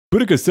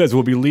Boudica says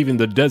we'll be leaving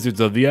the deserts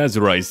of the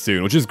Azurites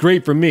soon, which is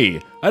great for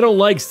me. I don't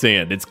like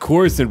sand. It's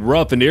coarse and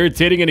rough and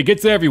irritating and it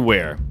gets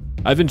everywhere.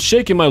 I've been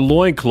shaking my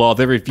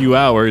loincloth every few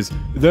hours,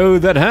 though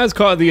that has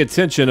caught the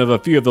attention of a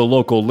few of the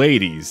local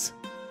ladies.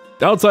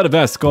 Outside of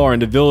Askar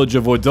in the village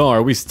of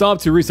Odar, we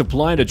stopped to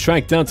resupply and to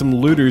track down some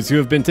looters who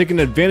have been taking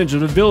advantage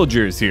of the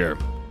villagers here.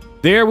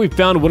 There we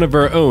found one of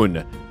our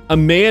own, a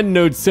man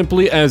known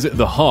simply as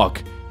the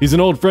Hawk. He's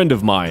an old friend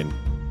of mine.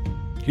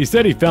 He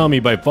said he found me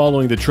by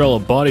following the trail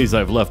of bodies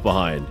I've left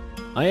behind.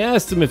 I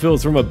asked him if it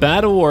was from a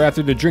battle or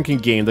after the drinking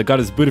game that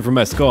got us booted from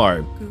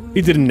Askar.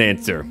 He didn't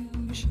answer.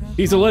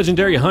 He's a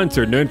legendary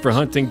hunter known for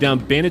hunting down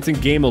bandits and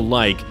game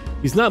alike.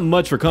 He's not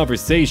much for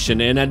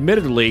conversation, and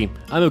admittedly,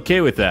 I'm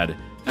okay with that.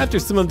 After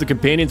some of the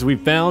companions we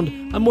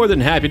found, I'm more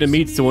than happy to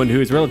meet someone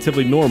who is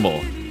relatively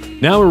normal.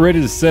 Now we're ready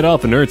to set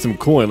off and earn some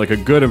coin like a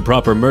good and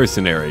proper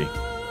mercenary.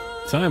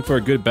 Time for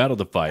a good battle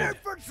to fight.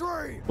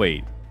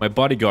 Wait, my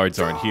bodyguards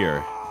aren't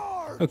here.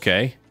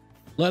 Okay,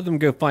 let them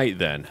go fight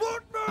then.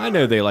 I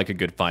know they like a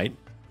good fight.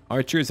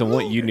 Archers, I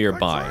want you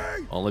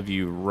nearby. All of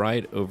you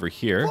right over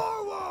here.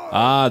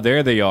 Ah,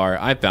 there they are.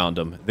 I found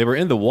them. They were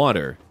in the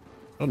water.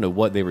 I don't know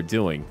what they were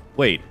doing.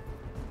 Wait,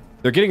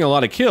 they're getting a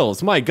lot of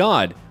kills. My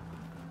god.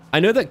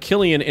 I know that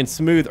Killian and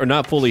Smooth are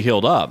not fully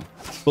healed up,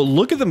 but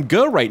look at them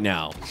go right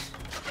now.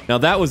 Now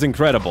that was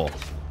incredible.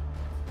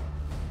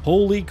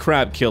 Holy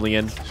crap,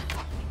 Killian.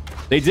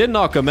 They did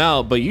knock him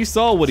out, but you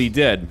saw what he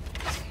did.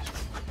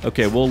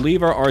 Okay, we'll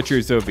leave our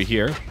archers over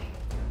here.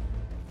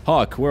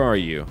 Hawk, where are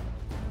you?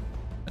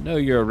 I know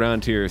you're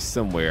around here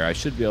somewhere. I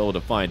should be able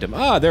to find him.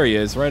 Ah, there he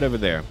is, right over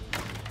there.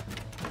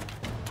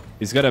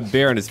 He's got a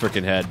bear in his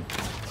freaking head.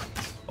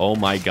 Oh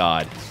my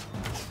god.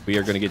 We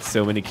are going to get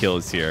so many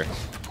kills here.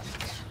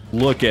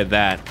 Look at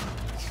that.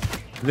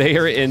 They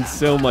are in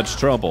so much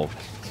trouble.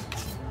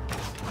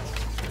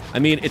 I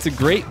mean, it's a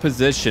great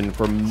position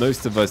for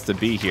most of us to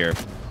be here.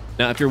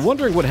 Now, if you're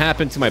wondering what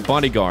happened to my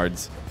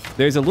bodyguards,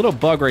 there's a little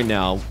bug right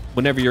now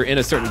whenever you're in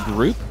a certain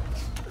group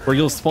where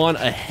you'll spawn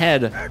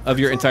ahead of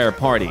your entire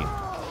party.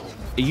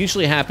 It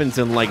usually happens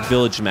in like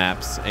village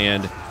maps,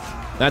 and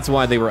that's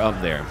why they were up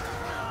there.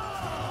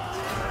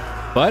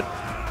 But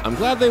I'm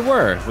glad they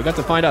were. We got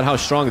to find out how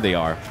strong they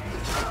are.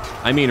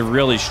 I mean,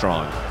 really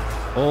strong.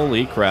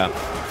 Holy crap.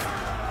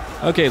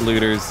 Okay,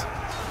 looters.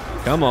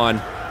 Come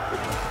on.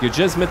 You're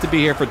just meant to be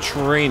here for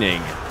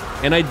training.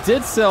 And I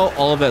did sell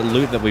all of that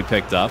loot that we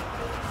picked up.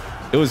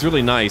 It was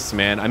really nice,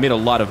 man. I made a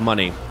lot of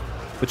money,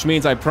 which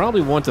means I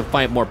probably want to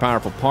fight more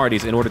powerful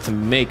parties in order to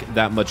make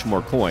that much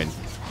more coin.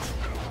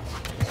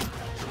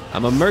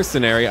 I'm a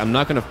mercenary. I'm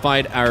not going to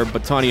fight our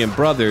Battanian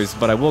brothers,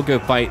 but I will go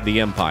fight the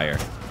Empire.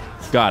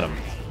 Got him.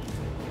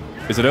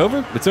 Is it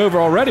over? It's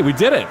over already. We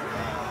did it.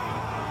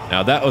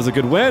 Now that was a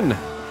good win.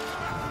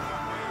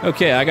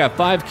 Okay, I got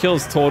 5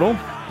 kills total.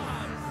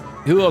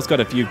 Who else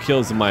got a few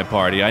kills in my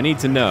party? I need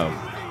to know.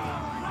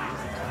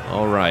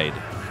 All right.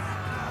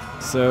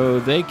 So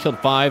they killed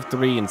 5,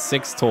 3, and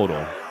 6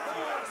 total.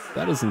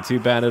 That isn't too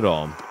bad at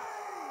all.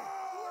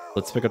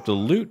 Let's pick up the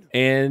loot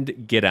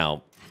and get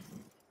out.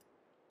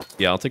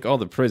 Yeah, I'll take all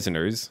the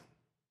prisoners.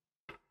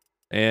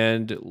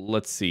 And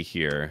let's see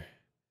here.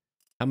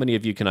 How many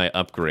of you can I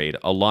upgrade?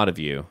 A lot of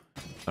you.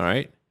 All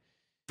right.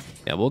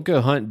 Yeah, we'll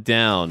go hunt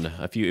down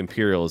a few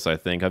Imperials, I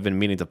think. I've been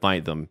meaning to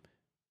fight them.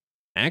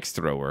 Axe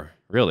thrower.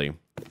 Really?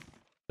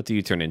 What do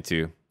you turn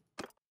into?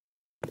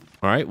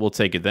 All right, we'll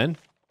take it then.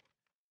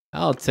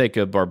 I'll take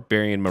a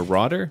Barbarian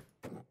Marauder.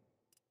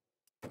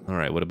 All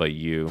right, what about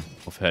you?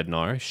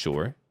 Wolfheadnar,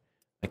 sure.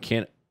 I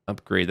can't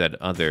upgrade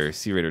that other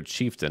Sea Raider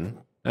Chieftain.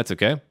 That's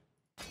okay.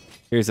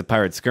 Here's a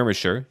Pirate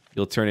Skirmisher.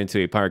 You'll turn into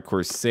a Pirate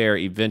Corsair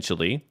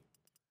eventually.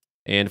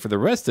 And for the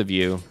rest of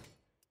you,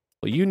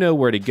 well, you know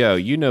where to go.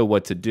 You know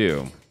what to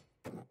do.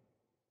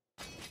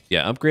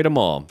 Yeah, upgrade them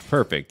all.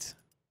 Perfect.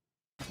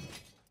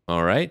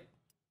 All right.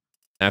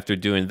 After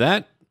doing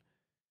that,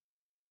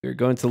 we're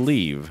going to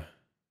leave.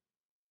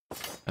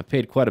 I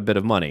paid quite a bit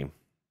of money.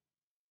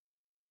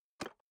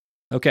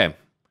 Okay.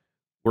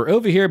 We're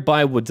over here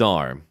by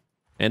Wadar,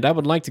 and I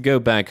would like to go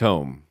back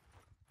home.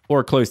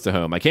 Or close to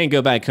home. I can't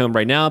go back home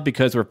right now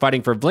because we're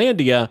fighting for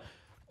Vlandia,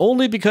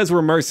 only because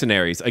we're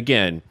mercenaries.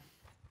 Again,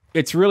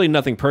 it's really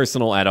nothing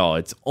personal at all.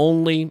 It's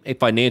only a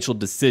financial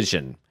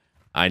decision.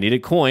 I need a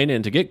coin,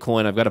 and to get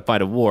coin, I've got to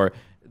fight a war.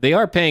 They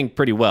are paying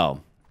pretty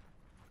well.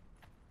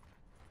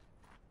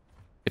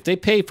 If they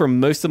pay for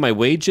most of my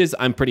wages,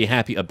 I'm pretty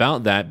happy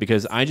about that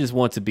because I just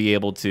want to be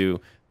able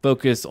to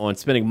focus on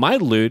spending my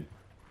loot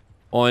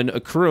on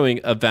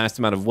accruing a vast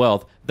amount of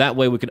wealth. That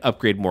way we can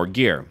upgrade more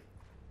gear.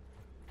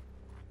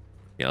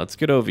 Yeah, let's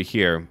get over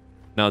here.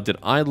 Now, did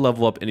I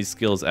level up any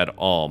skills at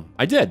all?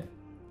 I did.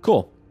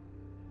 Cool.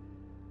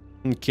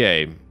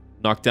 Okay.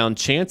 Knockdown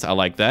chance. I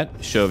like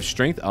that. Show of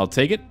strength. I'll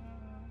take it.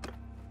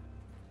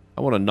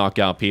 I want to knock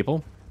out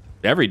people.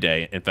 Every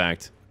day, in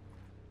fact.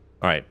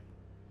 All right.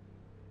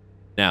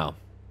 Now,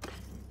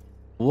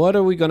 what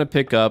are we going to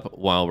pick up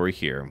while we're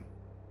here?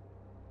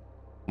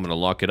 I'm going to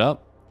lock it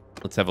up.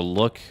 Let's have a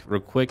look real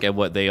quick at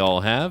what they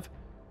all have.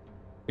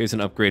 Here's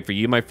an upgrade for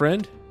you, my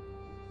friend.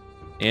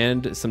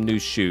 And some new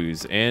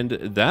shoes. And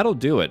that'll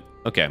do it.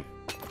 Okay.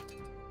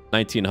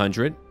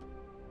 1900.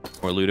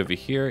 More loot over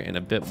here and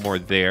a bit more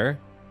there.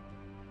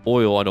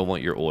 Oil, I don't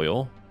want your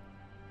oil.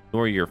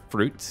 Nor your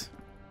fruit.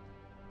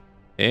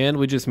 And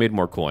we just made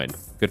more coin.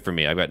 Good for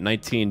me. I've got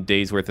 19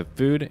 days worth of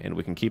food and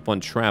we can keep on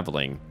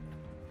traveling.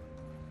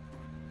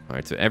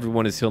 Alright, so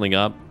everyone is healing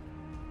up.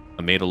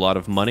 I made a lot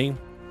of money.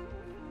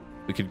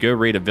 We could go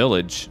raid a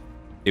village.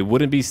 It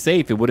wouldn't be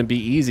safe. It wouldn't be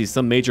easy.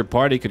 Some major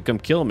party could come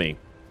kill me.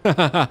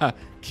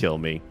 Kill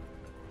me.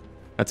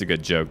 That's a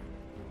good joke.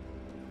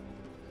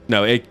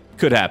 No, it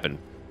could happen.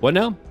 What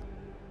now?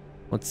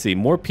 Let's see.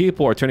 More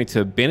people are turning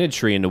to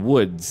banditry in the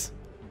woods.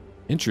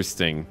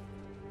 Interesting.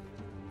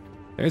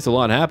 There's a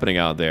lot happening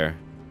out there.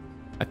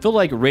 I feel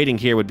like raiding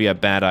here would be a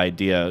bad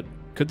idea.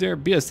 Could there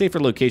be a safer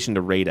location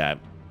to raid at?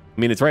 I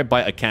mean, it's right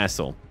by a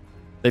castle.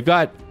 They've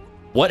got,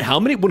 what, how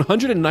many?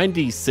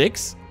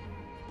 196?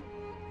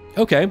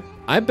 Okay,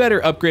 I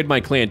better upgrade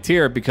my clan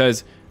tier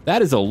because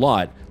that is a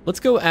lot. Let's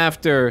go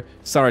after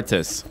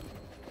Saratus.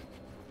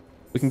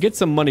 We can get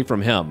some money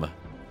from him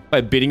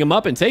by beating him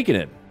up and taking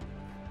it.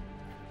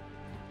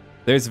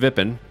 There's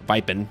Vipin.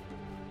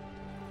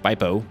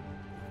 Vipo.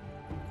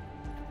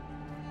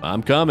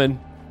 I'm coming.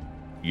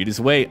 You just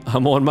wait.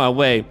 I'm on my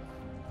way.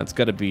 That's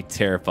gotta be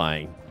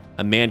terrifying.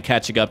 A man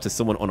catching up to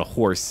someone on a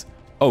horse.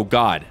 Oh,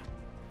 God.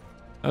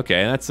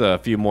 Okay, that's a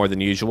few more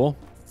than usual.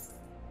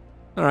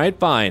 All right,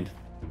 fine.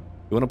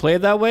 You want to play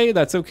it that way?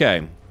 That's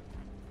okay.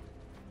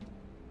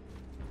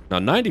 Now,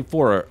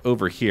 94 are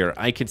over here.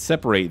 I could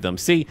separate them.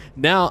 See,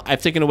 now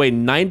I've taken away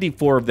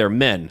 94 of their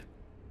men.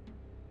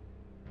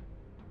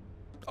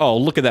 Oh,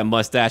 look at that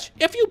mustache.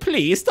 If you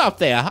please, stop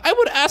there. I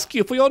would ask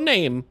you for your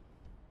name.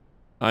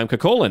 I'm Cú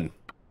Chulainn.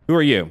 Who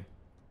are you?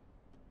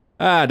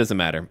 Ah, doesn't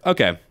matter.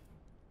 Okay.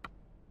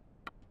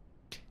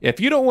 If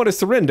you don't want to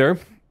surrender,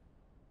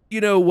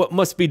 you know what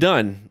must be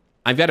done.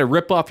 I've got to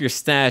rip off your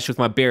stash with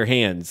my bare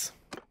hands.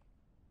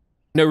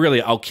 No,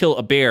 really, I'll kill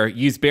a bear,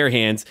 use bare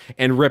hands,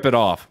 and rip it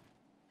off.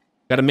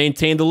 Got to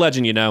maintain the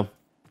legend, you know.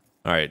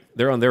 All right,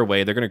 they're on their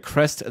way. They're going to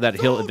crest that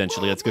hill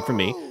eventually. That's good for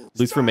me.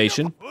 Loose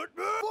formation.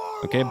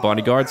 Okay,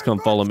 bodyguards, come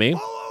follow me.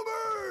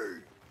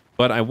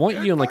 But I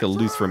want you in like a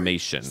loose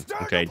formation.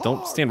 Okay,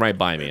 don't stand right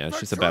by me. That's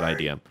just a bad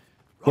idea.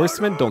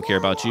 Horsemen, don't care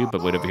about you,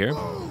 but wait over here.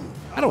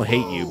 I don't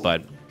hate you,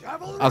 but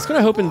I was kind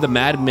of hoping the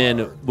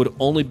madmen would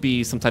only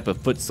be some type of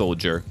foot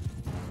soldier.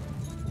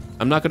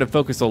 I'm not going to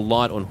focus a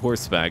lot on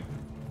horseback,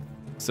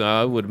 so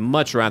I would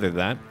much rather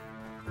that.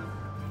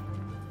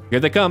 Here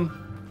they come.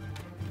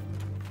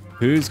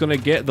 Who's going to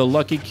get the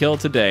lucky kill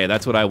today?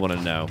 That's what I want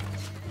to know.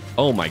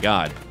 Oh my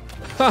God.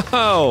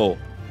 Oh,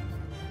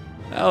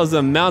 that was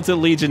a mounted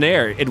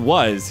legionnaire. It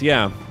was,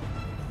 yeah.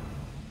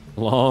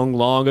 Long,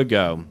 long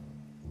ago.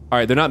 All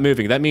right, they're not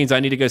moving. That means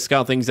I need to go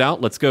scout things out.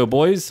 Let's go,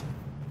 boys.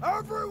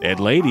 And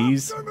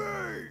ladies.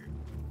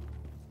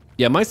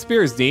 Yeah, my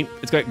spear is neat.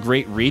 It's got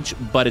great reach,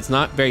 but it's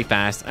not very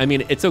fast. I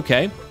mean, it's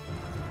okay.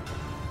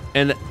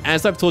 And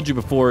as I've told you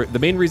before, the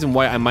main reason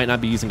why I might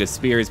not be using a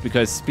spear is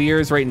because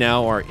spears right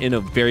now are in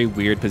a very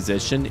weird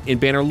position in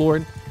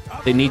Bannerlord.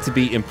 They need to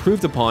be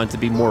improved upon to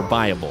be more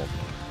viable.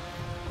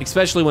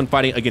 Especially when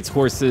fighting against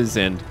horses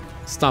and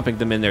stomping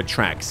them in their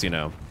tracks, you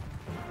know.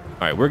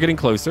 All right, we're getting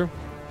closer.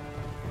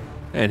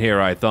 And here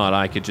I thought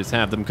I could just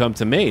have them come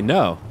to me.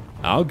 No,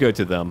 I'll go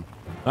to them.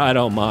 I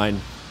don't mind.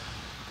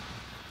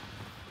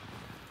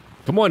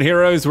 Come on,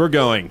 heroes, we're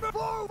going.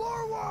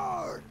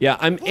 Yeah,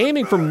 I'm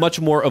aiming for much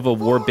more of a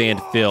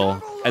warband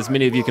feel, as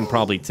many of you can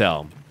probably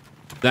tell.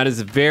 That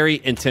is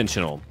very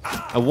intentional.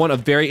 I want a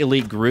very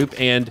elite group,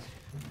 and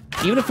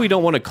even if we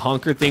don't want to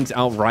conquer things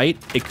outright,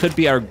 it could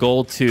be our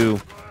goal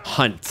to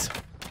hunt.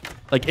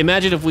 Like,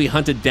 imagine if we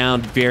hunted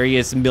down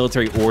various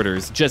military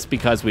orders just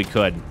because we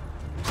could.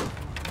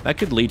 That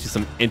could lead to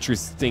some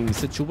interesting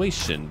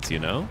situations, you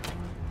know?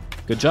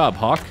 Good job,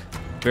 Hawk.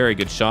 Very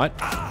good shot.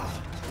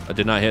 I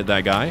did not hit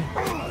that guy.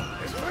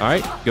 All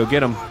right, go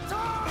get him.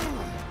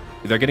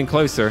 They're getting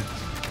closer.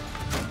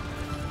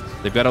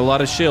 They've got a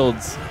lot of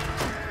shields.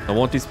 I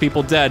want these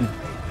people dead.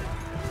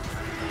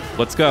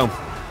 Let's go.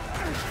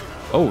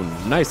 Oh,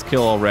 nice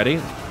kill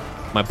already.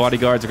 My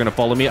bodyguards are going to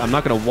follow me. I'm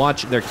not going to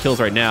watch their kills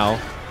right now.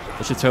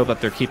 Let's just hope that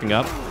they're keeping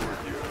up.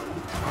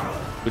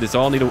 We just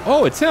all need to...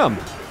 Oh, it's him.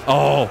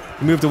 Oh,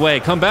 he moved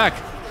away. Come back.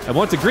 I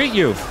want to greet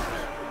you.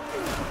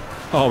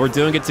 Oh, we're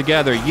doing it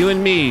together. You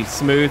and me,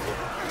 Smooth.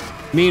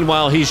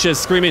 Meanwhile, he's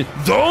just screaming,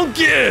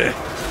 "Donkey!"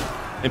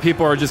 And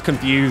people are just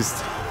confused.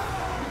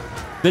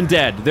 Then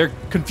dead. They're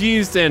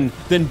confused and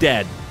then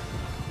dead.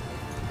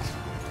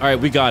 All right,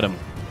 we got him.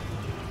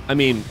 I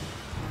mean,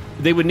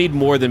 they would need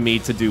more than me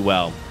to do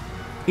well.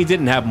 He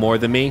didn't have more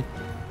than me.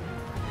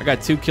 I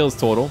got 2 kills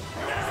total.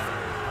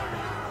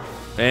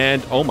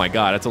 And, oh my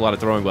God, that's a lot of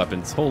throwing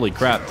weapons. Holy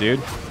crap, dude.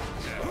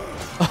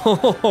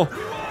 Oh,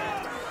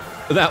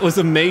 that was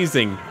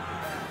amazing.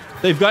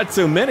 They've got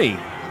so many.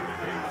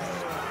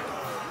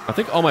 I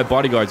think all my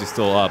bodyguards are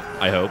still up,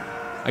 I hope.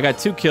 I got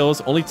 2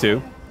 kills, only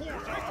 2.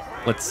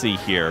 Let's see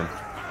here.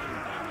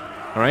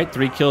 All right,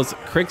 3 kills.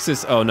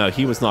 Crixus, oh no,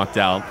 he was knocked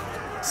out.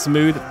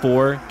 smooth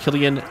for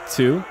Killian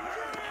 2.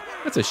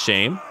 That's a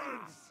shame.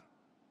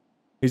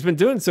 He's been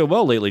doing so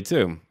well lately,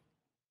 too.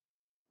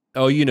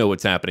 Oh, you know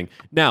what's happening.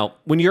 Now,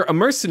 when you're a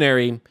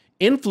mercenary,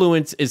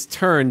 influence is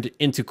turned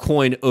into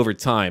coin over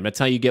time. That's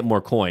how you get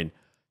more coin.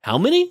 How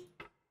many?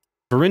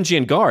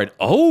 Varangian Guard.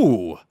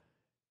 Oh,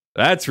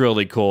 that's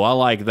really cool. I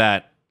like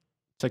that.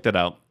 Check that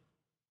out.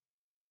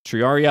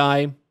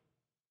 Triarii,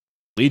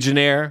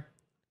 Legionnaire.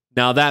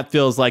 Now that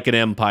feels like an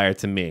empire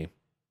to me.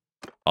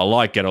 I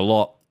like it a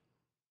lot.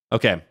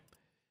 Okay.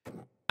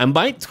 I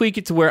might tweak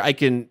it to where I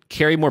can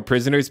carry more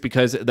prisoners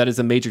because that is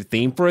a major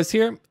theme for us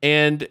here.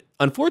 And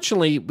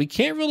unfortunately, we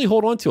can't really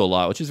hold on to a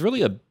lot, which is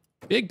really a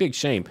big, big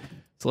shame.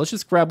 So let's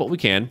just grab what we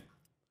can.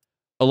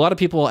 A lot of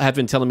people have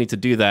been telling me to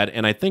do that,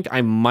 and I think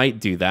I might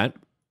do that.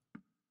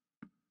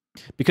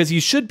 Because you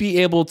should be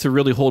able to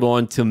really hold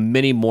on to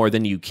many more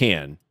than you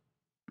can.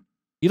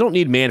 You don't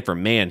need man for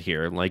man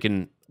here. Like,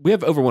 we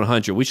have over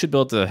 100. We should be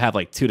able to have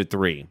like 2 to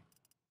 3.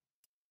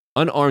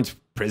 Unarmed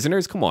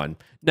prisoners? Come on.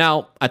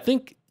 Now, I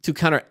think to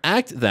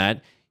counteract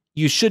that,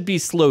 you should be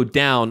slowed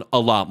down a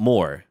lot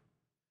more.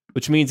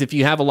 Which means if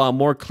you have a lot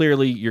more,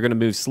 clearly you're going to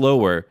move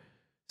slower.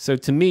 So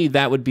to me,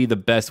 that would be the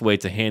best way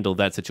to handle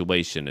that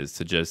situation, is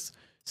to just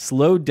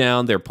slow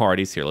down their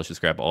parties. Here, let's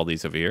just grab all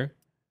these over here.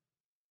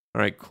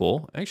 All right,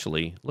 cool.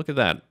 Actually, look at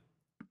that.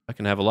 I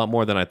can have a lot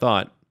more than I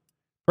thought.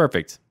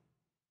 Perfect.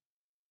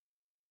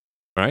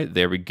 All right,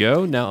 there we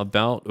go. Now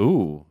about...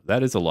 Ooh,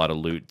 that is a lot of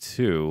loot,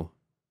 too.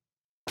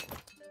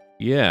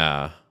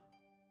 Yeah.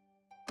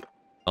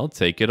 I'll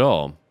take it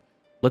all.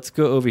 Let's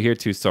go over here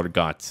to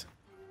Sargat.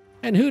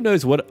 And who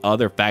knows what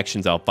other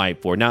factions I'll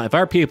fight for. Now, if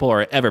our people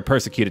are ever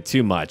persecuted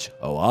too much,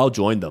 oh, I'll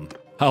join them.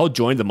 I'll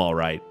join them all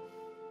right.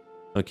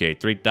 Okay,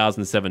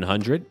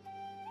 3,700.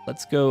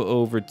 Let's go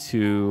over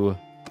to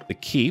the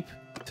keep,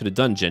 to the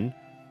dungeon.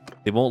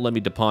 They won't let me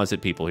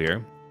deposit people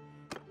here.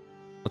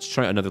 Let's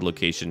try another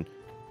location.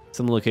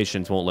 Some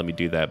locations won't let me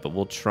do that, but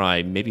we'll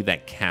try. Maybe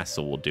that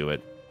castle will do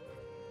it.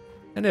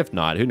 And if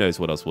not, who knows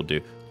what else we'll do.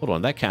 Hold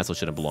on, that castle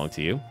shouldn't belong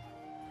to you.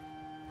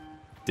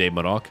 Dave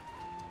Marok.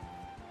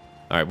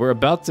 Alright, we're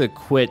about to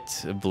quit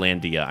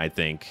Vlandia, I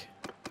think.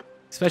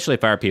 Especially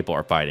if our people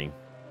are fighting.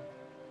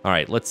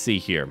 Alright, let's see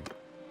here.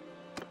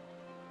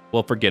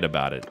 Well, forget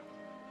about it.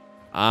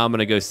 I'm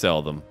gonna go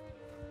sell them.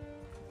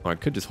 Or I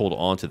could just hold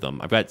on to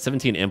them. I've got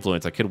 17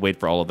 influence. I could wait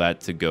for all of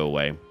that to go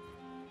away.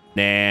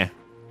 Nah.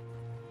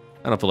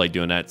 I don't feel like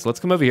doing that. So let's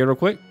come over here real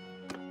quick.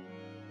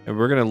 And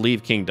we're gonna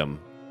leave Kingdom.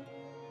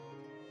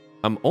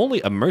 I'm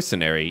only a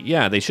mercenary.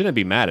 Yeah, they shouldn't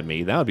be mad at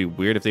me. That would be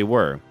weird if they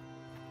were.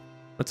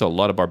 That's a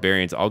lot of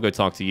barbarians. I'll go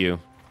talk to you.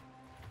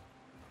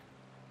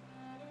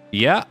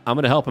 Yeah, I'm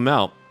going to help him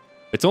out.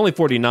 It's only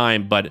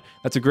 49, but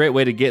that's a great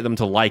way to get them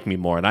to like me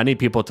more. And I need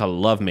people to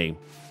love me.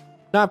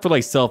 Not for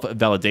like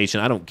self-validation.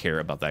 I don't care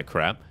about that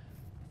crap.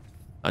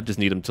 I just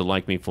need them to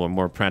like me for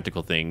more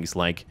practical things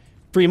like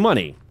free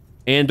money.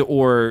 And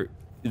or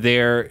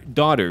their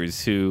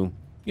daughters who,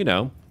 you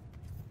know,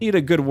 need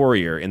a good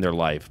warrior in their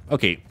life.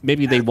 Okay,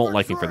 maybe they won't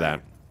like me for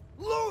that.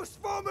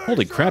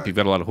 Holy crap, you've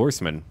got a lot of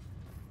horsemen.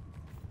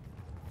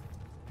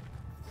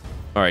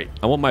 Alright,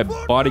 I want my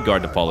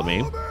bodyguard to follow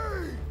me.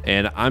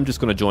 And I'm just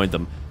going to join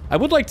them. I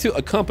would like to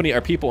accompany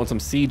our people on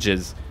some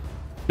sieges.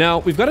 Now,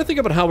 we've got to think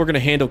about how we're going to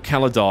handle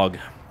Caladog.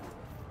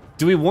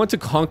 Do we want to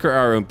conquer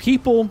our own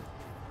people?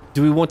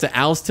 Do we want to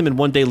oust him and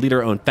one day lead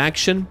our own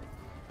faction?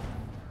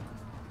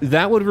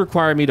 That would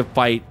require me to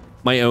fight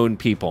my own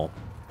people.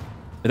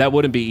 That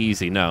wouldn't be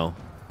easy, no.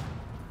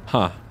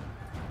 Huh.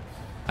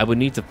 I would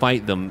need to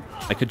fight them.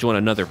 I could join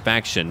another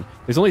faction.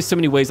 There's only so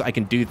many ways I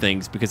can do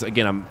things because,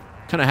 again, I'm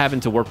kind of having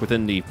to work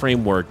within the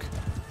framework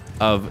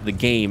of the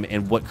game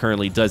and what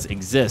currently does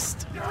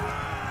exist.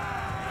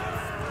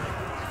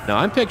 Now,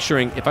 I'm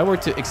picturing if I were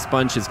to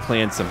expunge his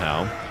clan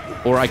somehow,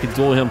 or I could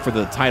duel him for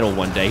the title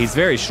one day. He's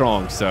very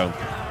strong, so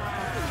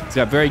he's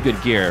got very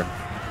good gear.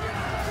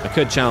 I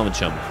could challenge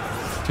him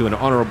to an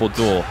honorable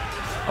duel.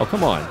 Oh,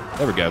 come on.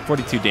 There we go.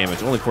 42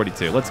 damage. Only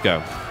 42. Let's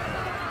go.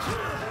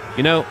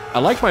 You know, I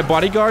like my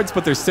bodyguards,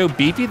 but they're so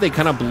beefy, they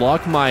kind of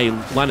block my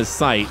line of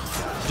sight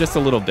just a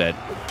little bit.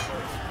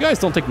 You guys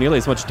don't take nearly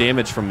as much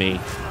damage from me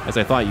as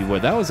I thought you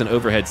would. That was an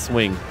overhead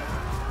swing.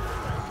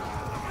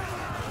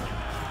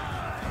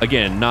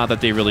 Again, not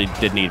that they really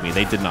did need me.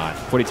 They did not.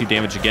 42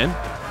 damage again.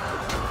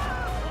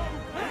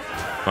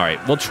 All right,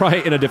 we'll try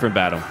it in a different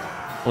battle.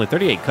 Only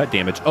 38 cut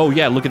damage. Oh,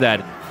 yeah, look at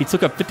that. He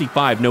took up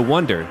 55. No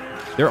wonder.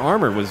 Their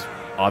armor was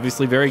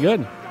obviously very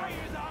good.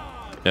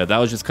 Yeah, that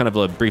was just kind of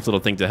a brief little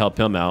thing to help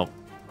him out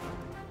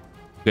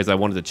because I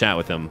wanted to chat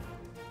with him.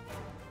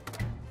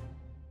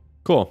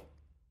 Cool.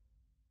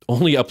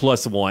 Only a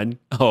 +1.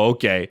 Oh,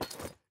 okay.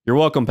 You're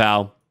welcome,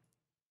 pal.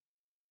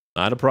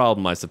 Not a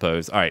problem, I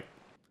suppose. All right.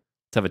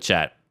 Let's have a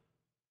chat.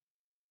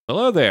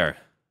 Hello there.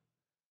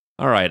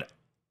 All right.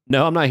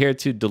 No, I'm not here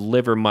to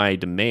deliver my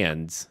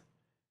demands.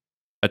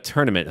 A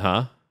tournament,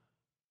 huh?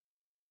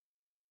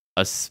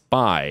 A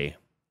spy.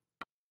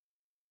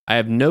 I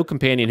have no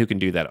companion who can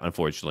do that,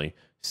 unfortunately.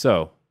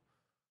 So,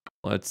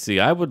 let's see.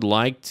 I would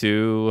like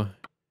to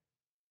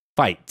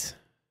fight.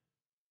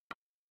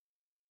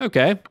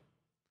 Okay.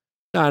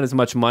 Not as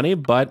much money,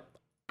 but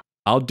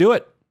I'll do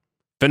it.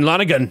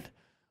 Finlanigan.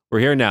 We're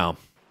here now.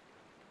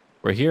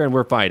 We're here and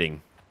we're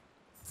fighting.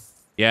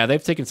 Yeah,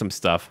 they've taken some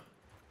stuff.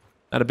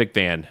 Not a big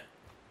fan.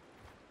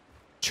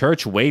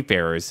 Church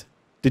wayfarers.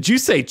 Did you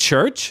say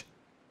church?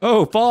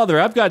 Oh, Father,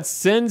 I've got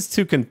sins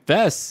to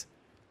confess.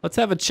 Let's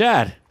have a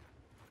chat.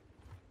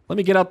 Let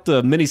me get up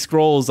the many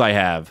scrolls I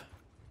have.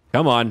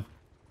 Come on.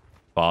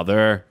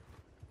 Father,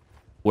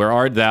 where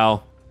art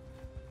thou?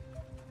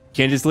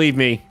 Can't just leave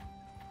me.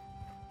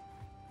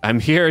 I'm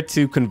here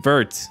to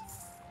convert.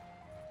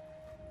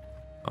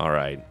 All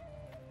right.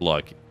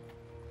 Look,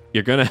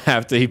 you're going to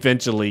have to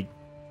eventually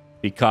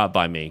be caught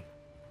by me.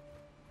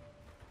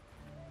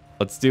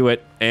 Let's do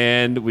it.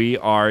 And we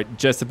are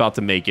just about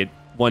to make it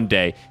one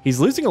day. He's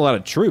losing a lot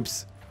of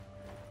troops.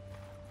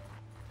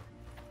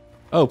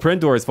 Oh,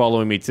 Prendor is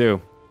following me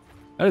too.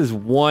 That is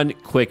one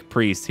quick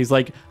priest. He's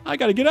like, I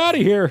got to get out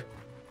of here.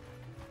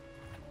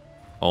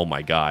 Oh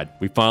my God.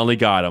 We finally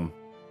got him.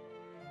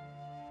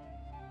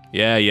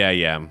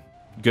 Yeah.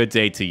 Good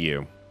day to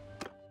you.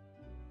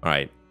 All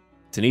right.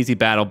 It's an easy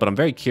battle, but I'm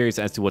very curious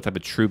as to what type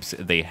of troops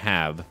they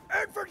have.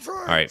 Infantry,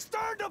 all right.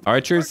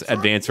 Archers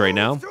advance right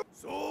now.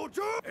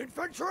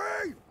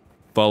 Infantry.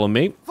 Follow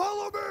me.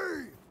 Follow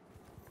me.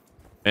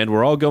 And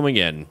we're all going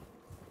in.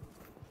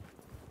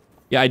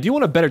 Yeah, I do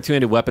want a better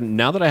two-handed weapon.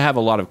 Now that I have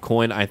a lot of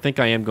coin, I think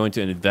I am going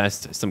to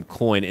invest some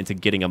coin into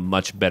getting a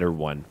much better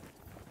one.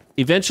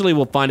 Eventually,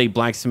 we'll find a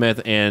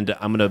blacksmith, and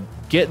I'm going to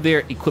get their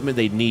equipment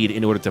they need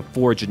in order to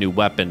forge a new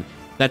weapon.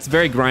 That's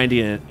very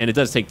grindy, and it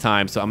does take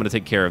time, so I'm going to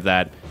take care of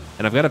that.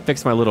 And I've got to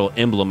fix my little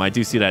emblem. I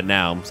do see that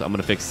now, so I'm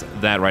going to fix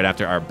that right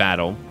after our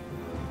battle.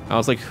 I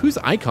was like, whose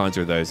icons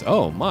are those?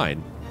 Oh,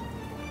 mine.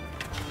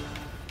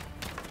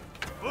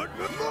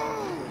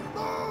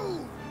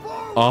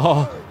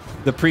 Oh,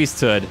 the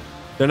priesthood.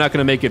 They're not going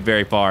to make it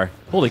very far.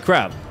 Holy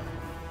crap.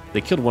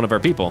 They killed one of our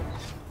people.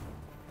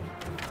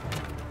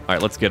 All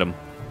right, let's get him.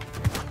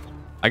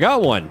 I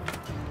got one.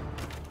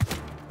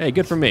 Hey,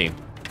 good for me.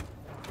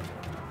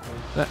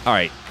 All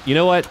right, you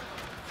know what?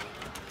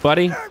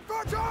 Buddy,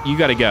 you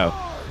got to go.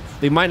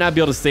 They might not be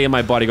able to stay in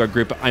my bodyguard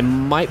group. I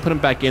might put him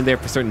back in there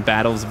for certain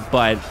battles,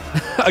 but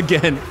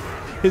again,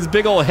 his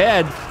big old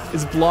head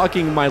is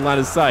blocking my line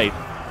of sight.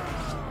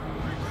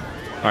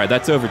 All right,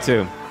 that's over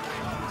too.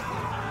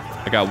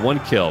 I got one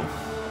kill.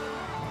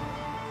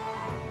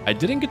 I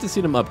didn't get to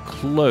see them up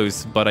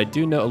close, but I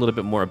do know a little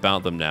bit more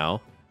about them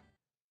now.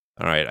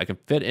 All right, I can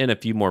fit in a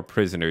few more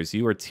prisoners.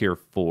 You are tier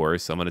 4,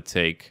 so I'm going to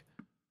take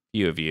a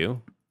few of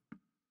you.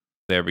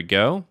 There we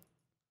go.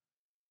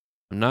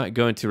 I'm not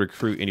going to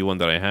recruit anyone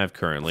that I have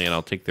currently, and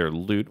I'll take their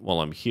loot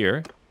while I'm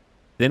here.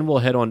 Then we'll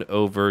head on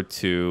over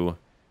to,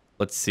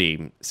 let's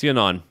see,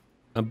 Sionon.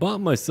 I bought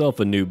myself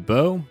a new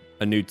bow,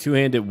 a new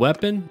two-handed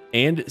weapon,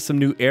 and some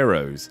new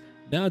arrows.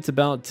 Now it's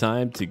about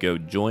time to go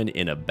join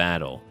in a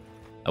battle.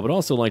 I would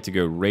also like to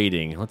go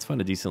raiding. Let's find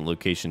a decent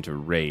location to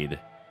raid.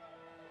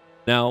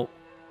 Now,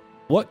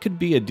 what could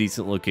be a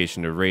decent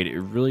location to raid? It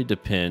really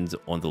depends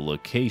on the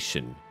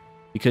location.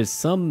 Because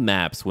some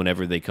maps,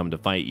 whenever they come to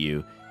fight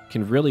you,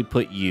 can really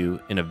put you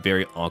in a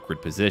very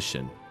awkward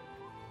position.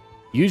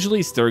 Usually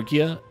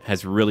Sturgia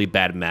has really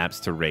bad maps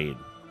to raid.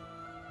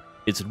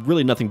 It's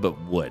really nothing but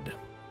wood.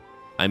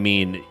 I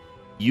mean,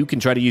 you can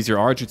try to use your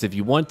archers if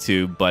you want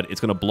to, but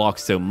it's going to block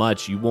so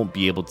much you won't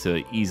be able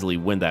to easily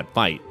win that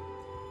fight.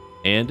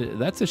 And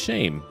that's a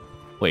shame.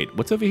 Wait,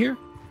 what's over here?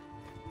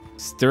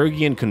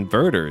 Sturgian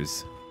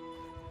converters.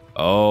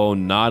 Oh,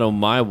 not on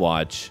my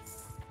watch.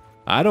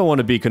 I don't want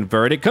to be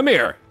converted. Come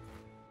here.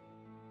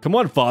 Come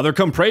on, Father,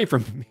 come pray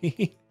for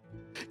me.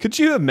 Could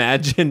you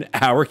imagine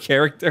our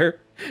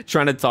character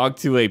trying to talk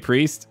to a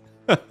priest?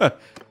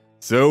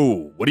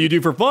 So, what do you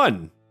do for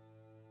fun?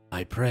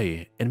 I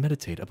pray and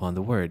meditate upon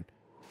the word.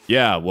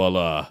 Yeah,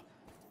 well,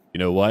 you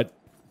know what?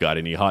 Got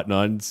any hot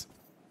nuns?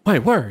 My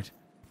word.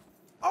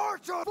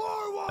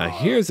 Now,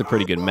 here's a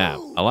pretty good map.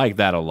 I like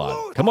that a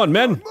lot. Come on,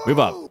 men, move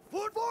up.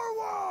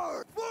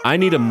 I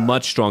need a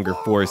much stronger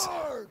force.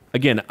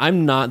 Again,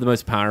 I'm not the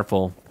most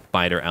powerful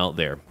fighter out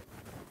there.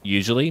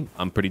 Usually,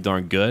 I'm pretty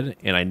darn good,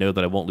 and I know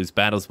that I won't lose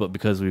battles, but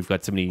because we've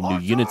got so many new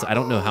units, I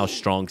don't know how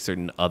strong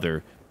certain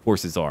other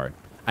forces are.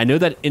 I know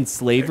that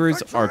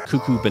enslavers are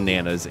cuckoo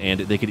bananas,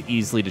 and they could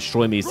easily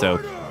destroy me, so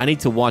I need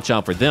to watch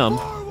out for them.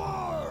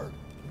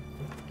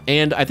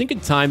 And I think in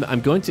time,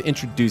 I'm going to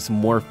introduce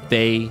more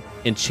Fey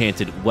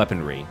enchanted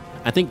weaponry.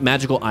 I think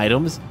magical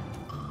items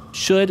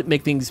should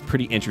make things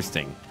pretty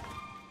interesting.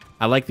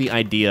 I like the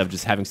idea of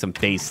just having some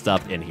Fey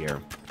stuff in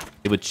here.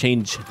 It would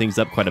change things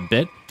up quite a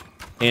bit.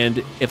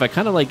 And if I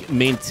kind of like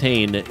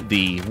maintain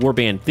the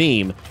warband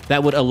theme,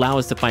 that would allow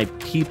us to fight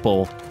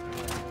people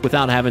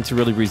without having to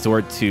really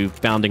resort to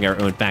founding our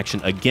own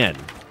faction again.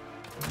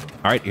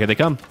 All right, here they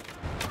come.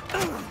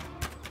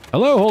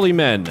 Hello, holy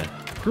men.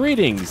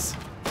 Greetings.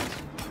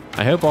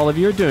 I hope all of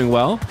you are doing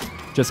well.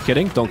 Just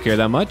kidding, don't care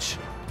that much.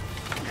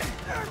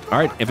 All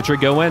right, infantry,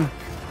 go in.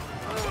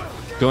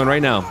 Go in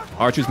right now.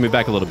 Archers, move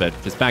back a little bit.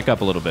 Just back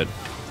up a little bit.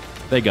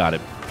 They got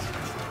it.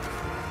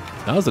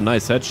 That was a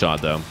nice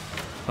headshot, though.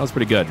 That was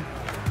pretty good.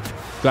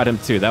 Got him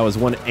too. That was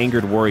one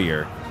angered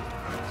warrior.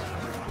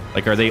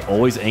 Like, are they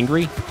always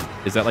angry?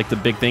 Is that like the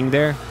big thing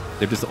there?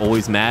 They're just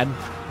always mad?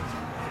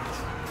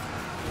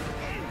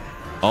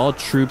 All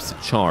troops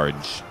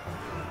charge.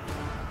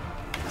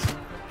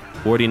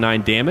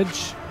 49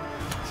 damage.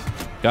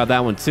 Got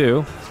that one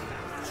too.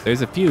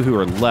 There's a few who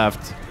are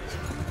left.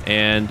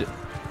 And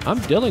I'm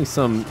dealing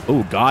some...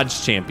 Oh,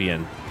 God's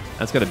Champion.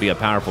 That's going to be a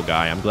powerful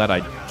guy. I'm glad I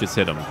just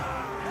hit him.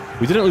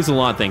 We didn't lose a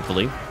lot,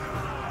 thankfully.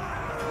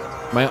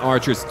 My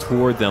archers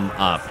tore them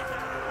up.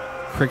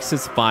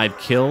 Crixus 5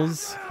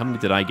 kills. How many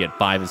did I get?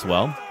 5 as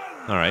well.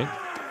 All right.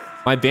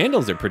 My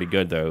Vandals are pretty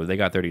good, though. They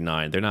got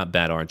 39. They're not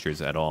bad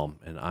archers at all.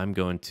 And I'm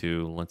going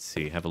to, let's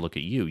see, have a look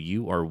at you.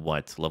 You are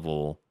what?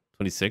 Level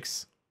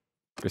 26?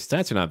 Your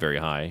stats are not very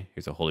high.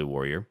 Here's a Holy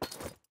Warrior.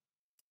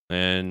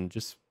 And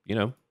just, you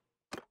know,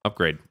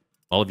 upgrade.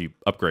 All of you,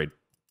 upgrade.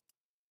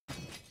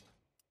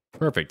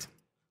 Perfect.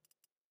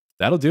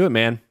 That'll do it,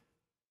 man.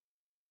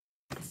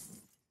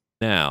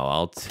 Now,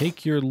 I'll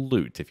take your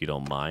loot, if you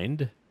don't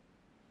mind.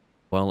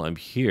 While I'm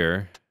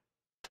here...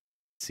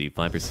 Let's see,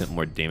 5%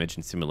 more damage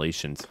in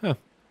simulations. Huh.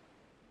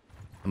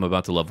 I'm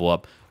about to level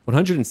up.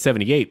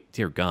 178.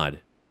 Dear God.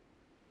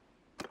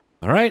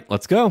 All right,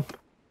 let's go.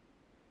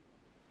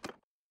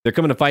 They're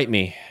coming to fight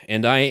me,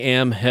 and I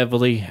am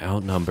heavily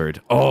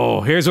outnumbered.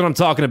 Oh, here's what I'm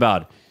talking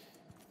about.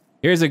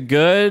 Here's a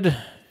good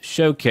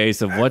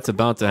showcase of what's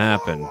about to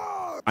happen.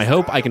 I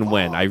hope I can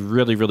win. I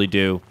really, really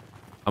do.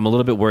 I'm a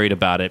little bit worried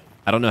about it.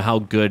 I don't know how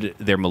good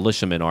their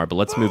militiamen are, but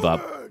let's move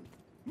up.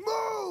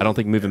 I don't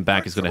think moving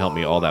back is going to help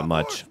me all that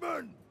much.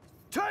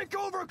 Take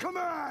over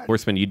command.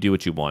 Horsemen, you do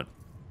what you want.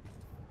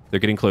 They're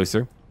getting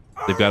closer.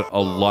 They've got a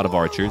lot of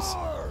archers.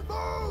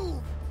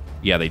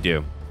 Yeah, they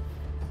do.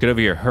 Get over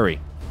here. Hurry.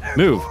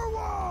 Move.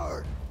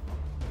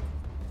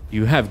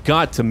 You have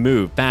got to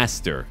move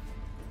faster.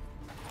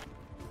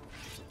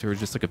 If there were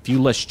just like a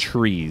few less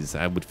trees,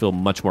 I would feel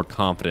much more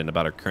confident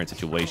about our current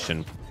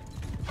situation.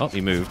 Oh,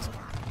 he moved.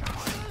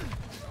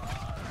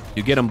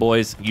 You get them,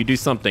 boys. You do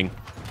something.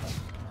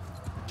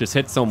 Just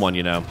hit someone,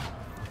 you know.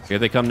 Here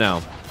they come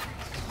now.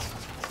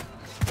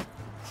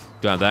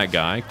 Got that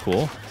guy.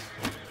 Cool.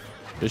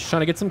 Just trying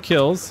to get some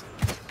kills.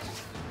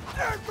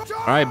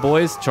 All right,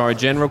 boys.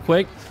 Charge in real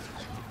quick.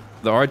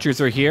 The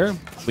archers are here.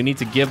 We need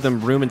to give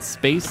them room and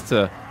space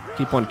to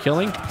keep on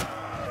killing.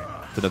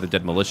 Another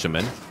dead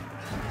militiaman.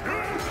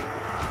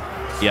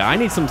 Yeah, I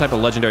need some type of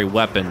legendary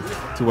weapon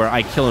to where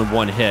I kill in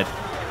one hit.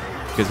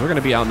 Because we're going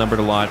to be outnumbered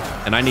a lot,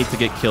 and I need to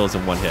get kills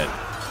in one hit.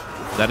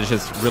 That is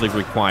just really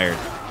required.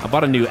 I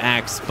bought a new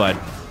axe, but...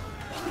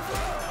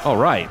 All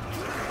right.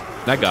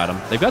 That got him.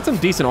 They've got some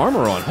decent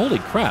armor on. Holy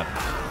crap.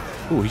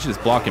 Ooh, he's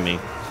just blocking me.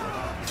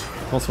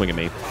 Don't swing at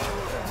me.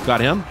 Got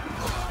him.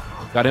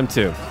 Got him,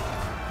 too.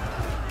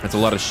 That's a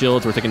lot of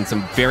shields. We're taking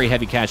some very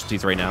heavy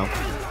casualties right now.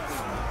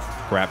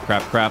 Crap,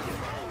 crap, crap.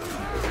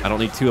 I don't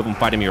need two of them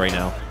fighting me right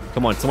now.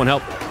 Come on, someone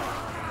help.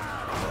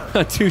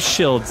 2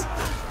 shields.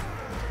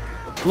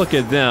 Look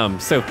at them,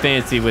 so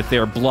fancy with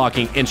their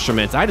blocking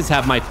instruments. I just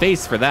have my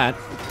face for that.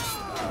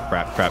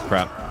 Crap, crap,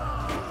 crap.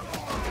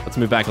 Let's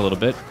move back a little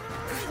bit.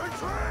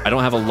 I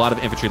don't have a lot of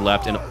infantry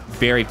left and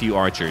very few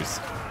archers.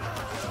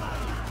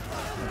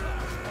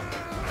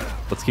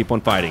 Let's keep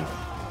on fighting.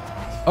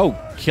 Oh,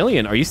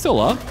 Killian, are you still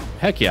up?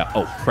 Heck yeah.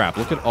 Oh, crap,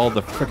 look at all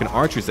the freaking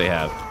archers they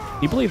have.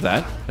 Can you believe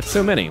that? That's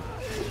so many.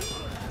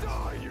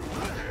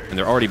 And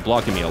they're already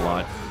blocking me a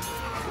lot.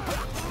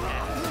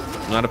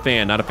 Not a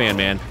fan,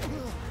 man.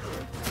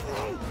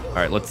 All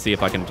right, let's see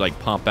if I can, like,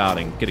 pop out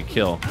and get a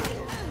kill.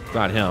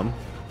 Got him.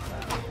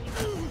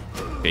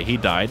 Okay, he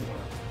died.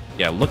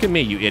 Yeah, look at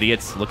me, you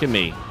idiots. Look at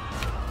me.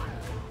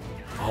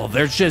 Oh,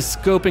 they're just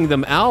scoping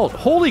them out.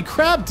 Holy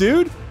crap,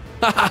 dude.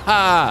 Ha ha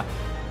ha.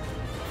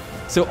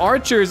 So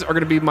archers are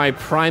going to be my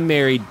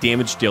primary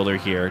damage dealer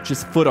here.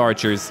 Just foot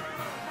archers.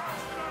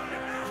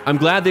 I'm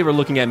glad they were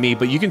looking at me,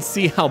 but you can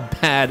see how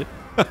bad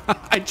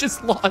I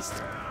just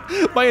lost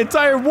my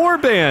entire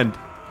warband.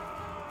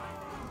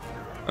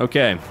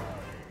 Okay.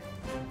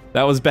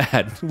 That was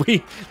bad.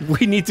 We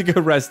need to go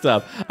rest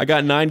up. I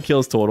got 9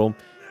 kills total.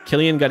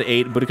 Killian got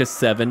 8, Boudica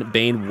 7,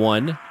 Bane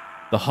 1,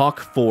 the Hawk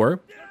 4,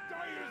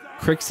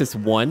 Crixus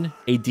 1,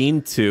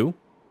 Adine 2.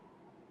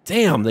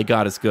 Damn, they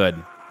got us good.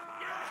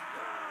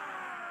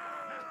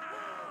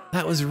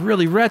 That was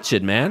really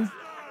wretched, man.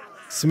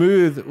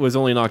 Smooth was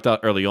only knocked out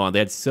early on. They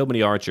had so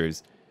many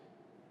archers.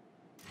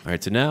 All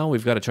right, so now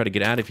we've got to try to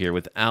get out of here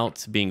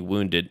without being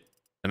wounded.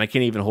 And I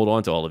can't even hold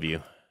on to all of you.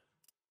 All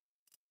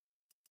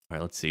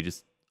right, let's see.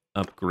 Just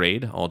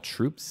upgrade all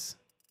troops.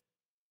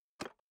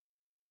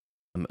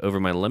 I'm over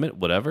my limit.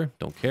 Whatever.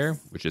 Don't care.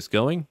 We're just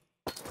going.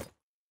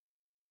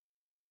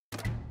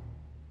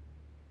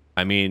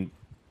 I mean,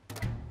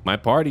 my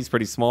party's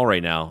pretty small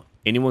right now.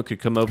 Anyone could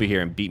come over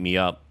here and beat me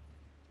up.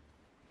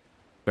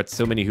 Got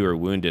so many who are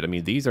wounded. I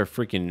mean, these are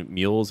freaking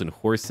mules and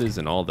horses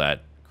and all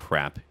that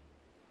crap.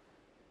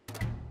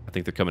 I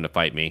think they're coming to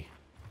fight me.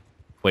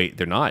 Wait,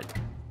 they're not.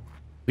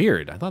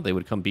 Weird. I thought they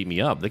would come beat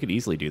me up. They could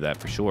easily do that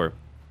for sure.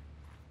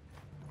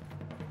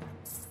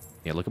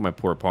 Yeah, look at my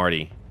poor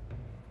party.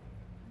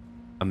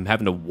 I'm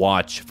having to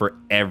watch for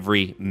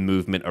every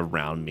movement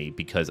around me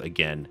because,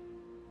 again,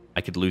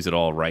 I could lose it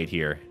all right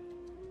here.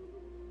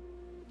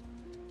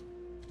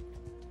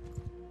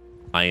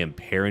 I am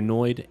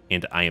paranoid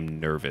and I am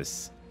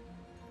nervous.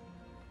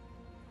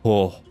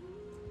 Oh,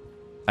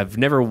 I've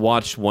never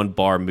watched one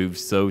bar move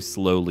so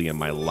slowly in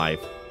my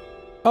life.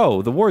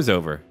 Oh, the war's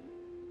over.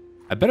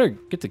 I better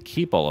get to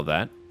keep all of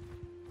that.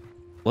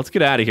 Let's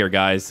get out of here,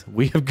 guys.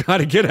 We have got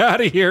to get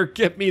out of here.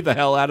 Get me the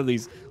hell out of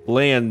these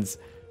lands.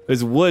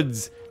 Those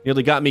woods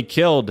nearly got me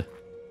killed.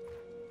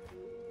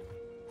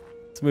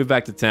 Let's move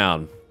back to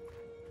town.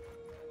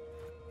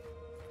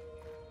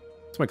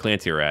 What's my clan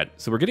tier at?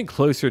 So we're getting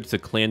closer to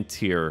clan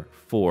tier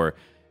 4.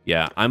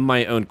 Yeah, I'm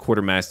my own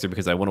quartermaster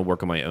because I want to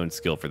work on my own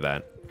skill for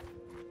that.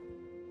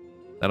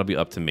 That'll be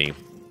up to me.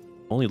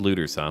 Only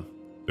looters, huh?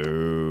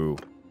 Boo.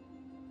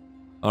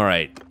 All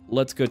right,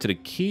 let's go to the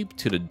keep,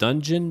 to the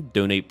dungeon,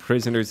 donate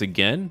prisoners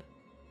again.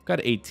 Got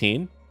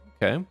 18.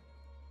 Okay.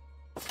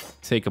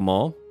 Take them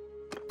all.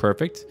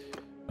 Perfect.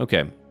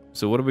 Okay,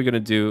 so what are we going to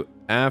do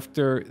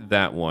after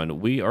that one?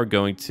 We are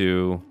going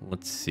to,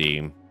 let's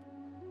see,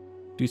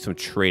 do some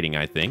trading,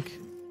 I think.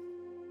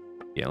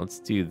 Yeah, let's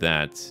do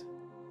that.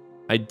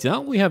 I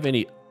doubt we have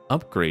any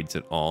upgrades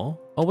at all.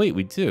 Oh, wait,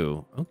 we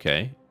do.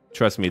 Okay.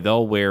 Trust me,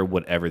 they'll wear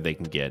whatever they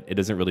can get. It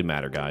doesn't really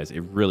matter, guys.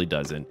 It really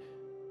doesn't.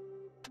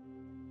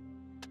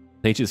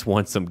 They just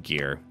want some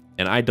gear,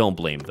 and I don't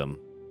blame them.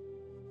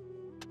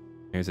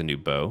 Here's a new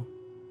bow.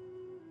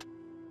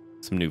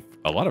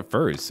 A lot of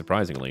furs,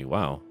 surprisingly.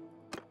 Wow.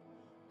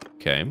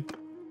 Okay.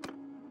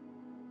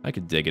 I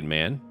could dig it,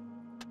 man.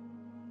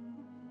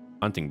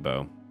 Hunting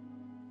bow.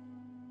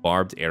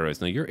 Barbed arrows.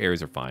 No, your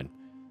arrows are fine.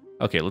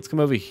 Okay, let's come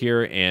over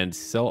here and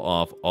sell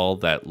off all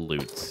that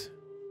loot.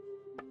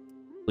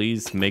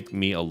 Please make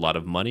me a lot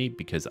of money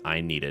because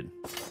I need it.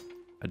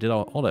 I did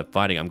all that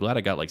fighting. I'm glad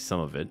I got like some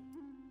of it.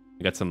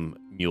 I got some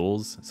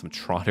mules, some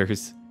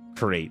trotters.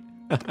 Great.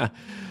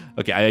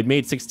 Okay, I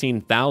made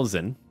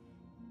 16,000.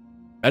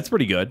 That's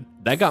pretty good.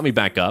 That got me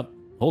back up.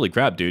 Holy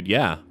crap, dude.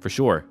 Yeah, for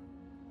sure.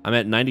 I'm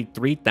at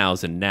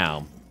 93,000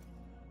 now.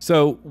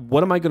 So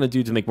what am I going to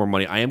do to make more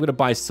money? I am going to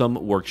buy some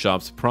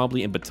workshops,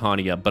 probably in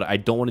Battania, but I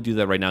don't want to do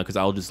that right now because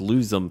I'll just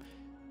lose them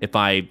if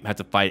I have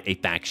to fight a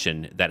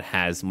faction that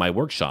has my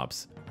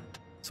workshops.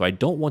 So I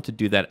don't want to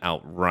do that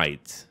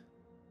outright.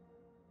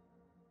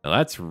 Now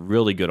that's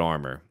really good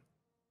armor.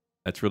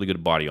 That's really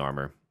good body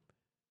armor.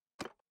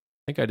 I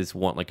think I just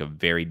want like a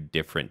very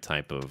different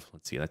type of...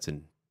 Let's see, that's a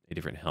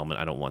different helmet.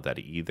 I don't want that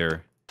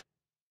either.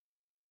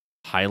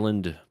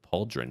 Highland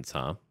pauldrons,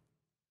 huh?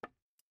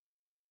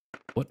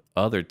 What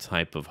other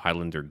type of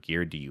Highlander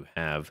gear do you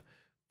have?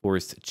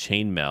 Forest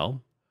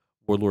chainmail,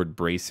 warlord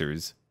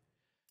bracers.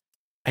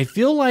 I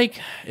feel like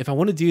if I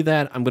want to do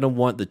that, I'm going to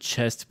want the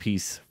chest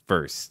piece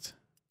first.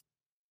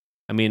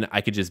 I mean,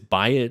 I could just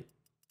buy it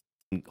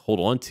and hold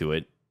on to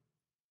it.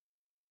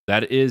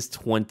 That is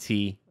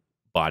 20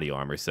 body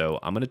armor, so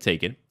I'm going to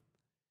take it.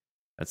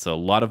 That's a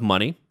lot of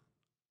money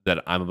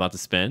that I'm about to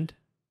spend.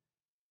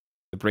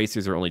 The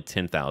bracers are only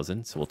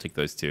 10,000, so we'll take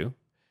those two.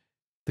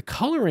 The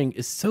coloring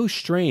is so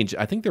strange.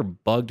 I think they're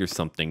bugged or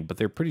something, but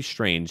they're pretty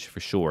strange for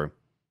sure.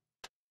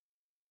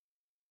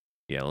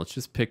 Yeah, let's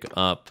just pick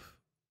up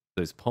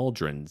those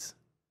pauldrons.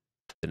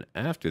 And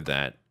after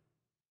that,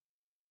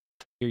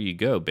 here you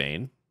go,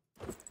 Bane.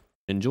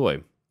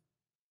 Enjoy.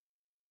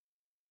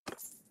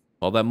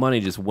 All that money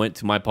just went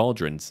to my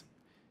pauldrons.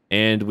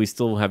 And we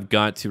still have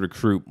got to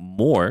recruit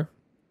more.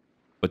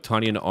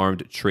 Battanian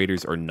armed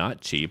traders are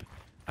not cheap.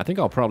 I think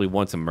I'll probably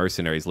want some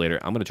mercenaries later.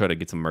 I'm going to try to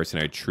get some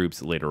mercenary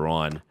troops later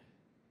on.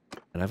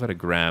 And I've got to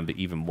grab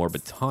even more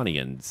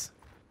Battanians.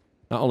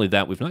 Not only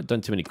that, we've not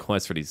done too many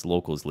quests for these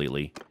locals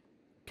lately.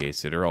 Okay,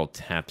 so they're all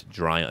tapped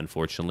dry,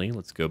 unfortunately.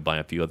 Let's go buy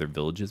a few other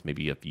villages.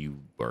 Maybe a few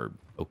are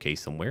okay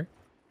somewhere.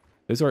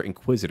 Those are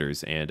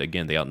Inquisitors, and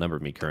again, they outnumber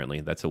me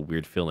currently. That's a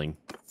weird feeling.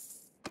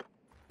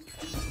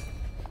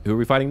 Who are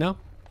we fighting now?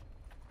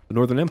 The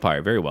Northern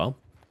Empire. Very well.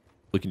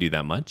 We can do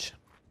that much.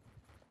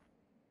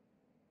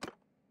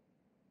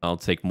 I'll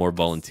take more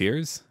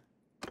volunteers.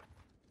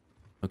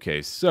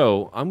 Okay,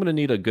 so I'm going to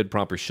need a good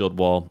proper shield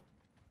wall.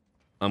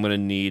 I'm going to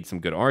need some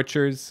good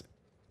archers.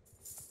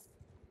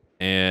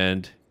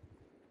 And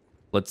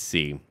let's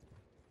see.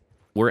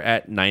 We're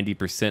at 90%,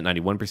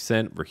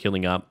 91%. We're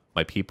healing up.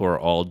 My people are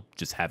all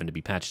just having to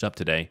be patched up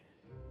today.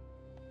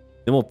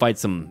 Then we'll fight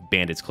some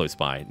bandits close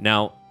by.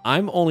 Now,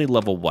 I'm only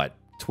level, what?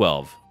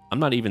 12. I'm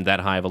not even that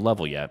high of a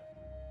level yet.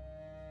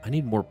 I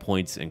need more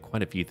points in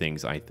quite a few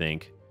things, I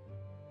think.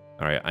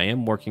 All right, I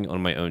am working on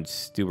my own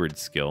steward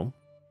skill.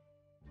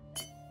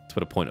 Let's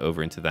put a point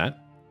over into that.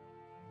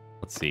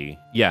 Let's see.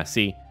 Yeah,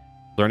 see,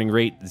 learning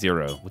rate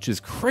 0, which is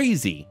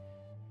crazy.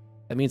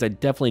 That means I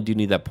definitely do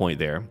need that point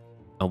there.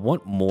 I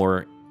want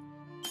more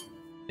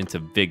into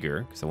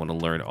vigor because I want to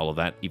learn all of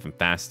that even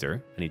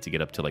faster. I need to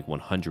get up to like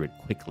 100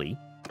 quickly.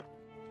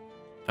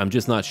 I'm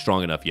just not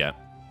strong enough yet.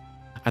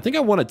 I think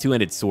I want a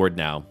two-handed sword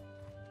now.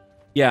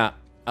 Yeah,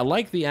 I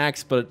like the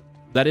axe, but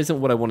that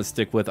isn't what I want to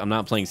stick with. I'm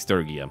not playing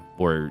Sturgia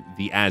or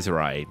the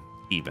Azrai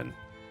even.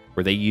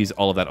 where they use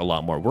all of that a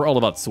lot more. We're all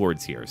about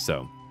swords here,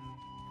 so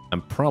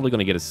I'm probably going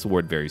to get a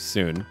sword very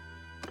soon.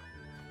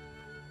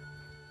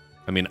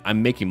 I mean,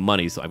 I'm making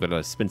money, so I've got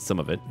to spend some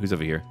of it. Who's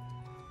over here?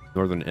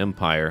 Northern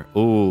Empire.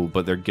 Oh,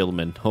 but they're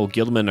guildmen. Oh,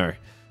 guildmen are...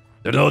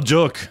 They're no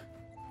joke.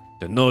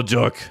 They're no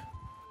joke.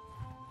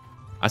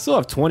 I still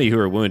have 20 who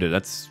are wounded.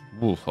 That's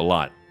a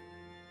lot.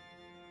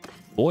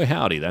 Boy,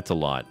 howdy, that's a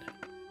lot.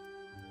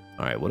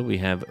 All right, what do we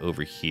have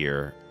over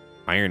here?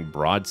 Iron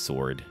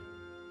broadsword.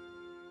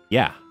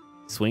 Yeah.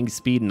 Swing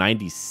speed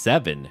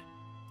 97.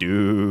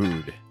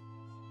 Dude.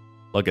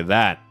 Look at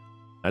that.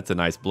 That's a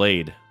nice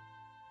blade.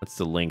 What's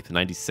the length?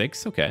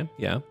 96? Okay,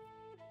 yeah.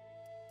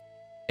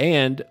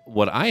 And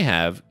what I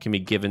have can be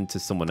given to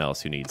someone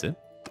else who needs it.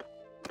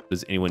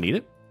 Does anyone need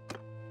it?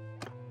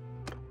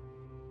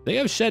 They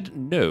have shed?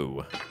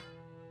 No.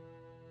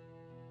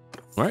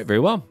 All right, very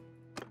well.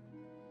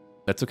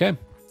 That's okay.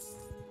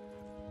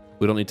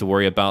 We don't need to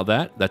worry about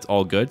that. That's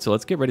all good. So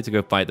let's get ready to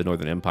go fight the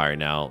Northern Empire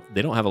now.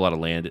 They don't have a lot of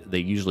land. They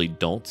usually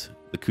don't.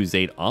 The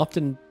Crusade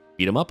often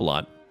beat them up a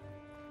lot.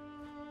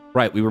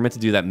 Right, we were meant to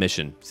do that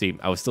mission. See,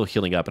 I was still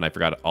healing up and I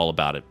forgot all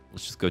about it.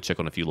 Let's just go check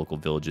on a few local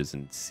villages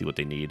and see what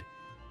they need.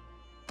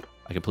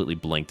 I completely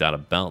blanked out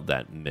about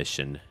that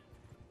mission.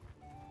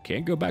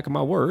 Can't go back on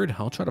my word.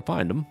 I'll try to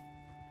find them.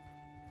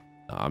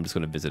 I'm just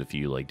going to visit a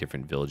few like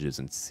different villages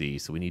and see.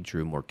 So we need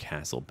Drew Moor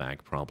Castle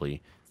back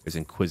probably. There's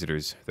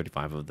Inquisitors,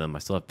 35 of them. I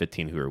still have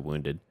 15 who are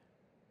wounded.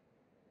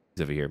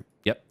 He's over here.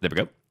 Yep, there we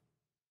go.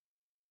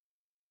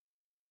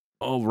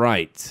 All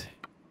right.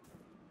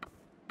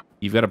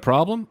 You've got a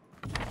problem?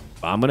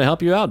 I'm going to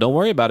help you out. Don't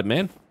worry about it,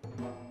 man.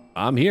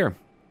 I'm here.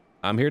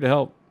 I'm here to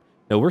help.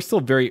 No, we're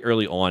still very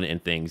early on in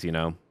things, you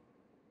know.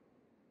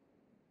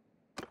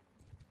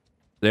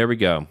 There we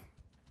go.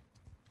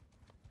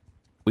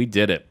 We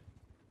did it.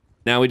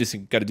 Now we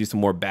just got to do some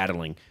more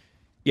battling.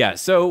 Yeah,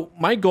 so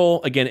my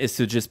goal, again, is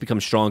to just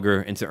become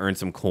stronger and to earn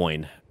some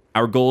coin.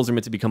 Our goals are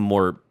meant to become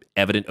more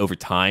evident over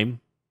time.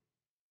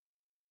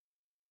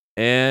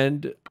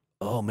 And,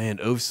 oh man,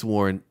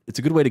 Oathsworn. It's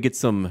a good way to get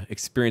some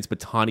experienced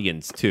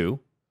Battanians, too.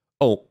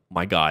 Oh,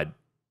 my God.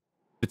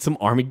 Did some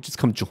army just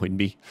come join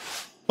me?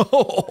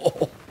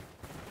 Oh,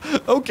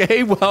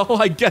 okay,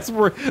 well, I guess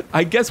we're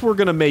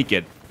going to make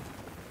it.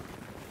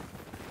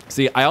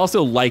 See, I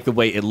also like the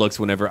way it looks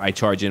whenever I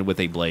charge in with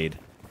a blade.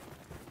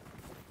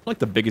 I'm like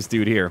the biggest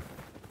dude here.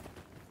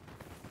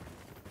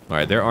 All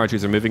right, their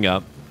archers are moving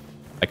up.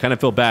 I kind of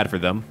feel bad for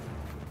them.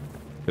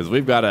 Because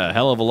we've got a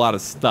hell of a lot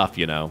of stuff,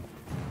 you know.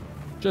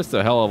 Just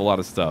a hell of a lot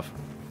of stuff.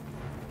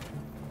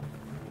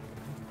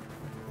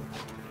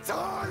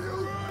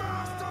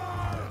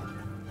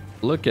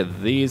 Look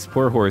at these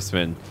poor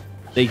horsemen.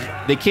 They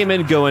came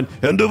in going,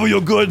 hand over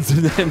your goods.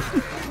 And then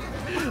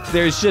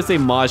there's just a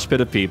mosh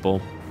pit of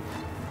people.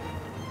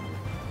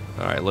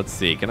 All right, let's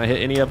see. Can I hit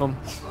any of them?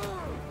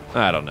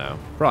 I don't know.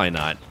 Probably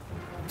not.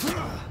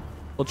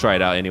 We'll try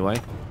it out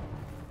anyway.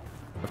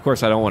 Of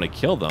course, I don't want to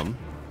kill them.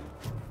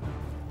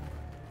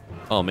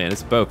 Oh man,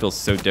 this bow feels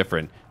so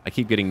different. I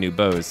keep getting new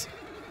bows.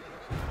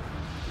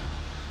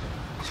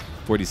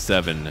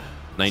 47.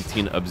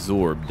 19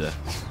 absorbed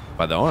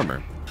by the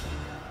armor.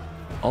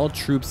 All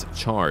troops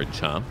charge,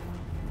 huh?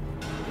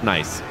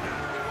 Nice.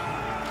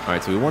 All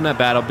right, so we won that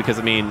battle because,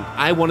 I mean,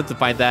 I wanted to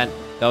fight that.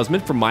 That was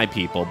meant for my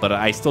people, but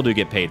I still do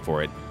get paid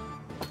for it.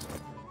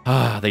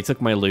 Ah, they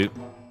took my loot.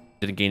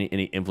 Didn't gain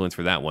any influence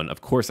for that one.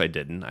 Of course I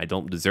didn't. I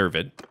don't deserve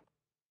it.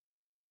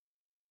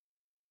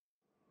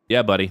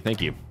 Yeah, buddy.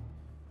 Thank you.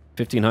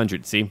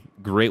 1,500. See?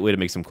 Great way to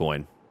make some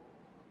coin.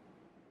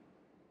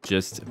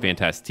 Just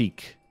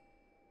fantastique.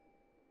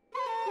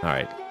 All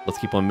right. Let's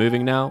keep on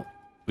moving now.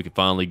 We can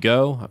finally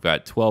go. I've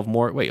got 12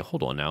 more. Wait,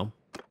 hold on now.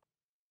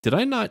 Did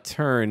I not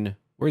turn...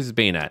 Where's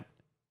Bane at?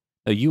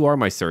 Oh, you are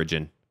my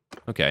surgeon.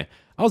 Okay.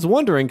 I was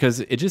wondering because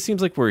it just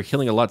seems like we're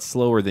healing a lot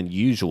slower than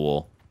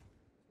usual.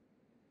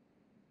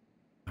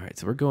 All right,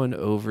 so we're going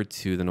over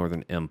to the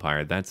Northern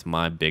Empire. That's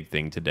my big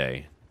thing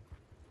today.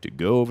 To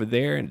go over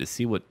there and to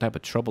see what type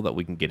of trouble that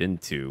we can get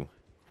into.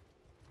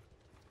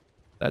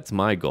 That's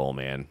my goal,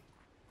 man.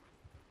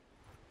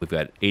 We've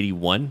got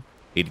 81,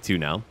 82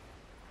 now.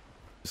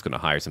 Just going to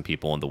hire some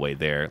people on the way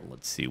there.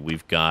 Let's see.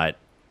 We've got...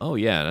 Oh,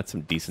 yeah, that's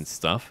some decent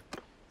stuff.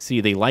 See,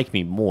 they like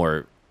me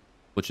more,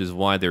 which is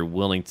why they're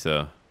willing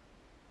to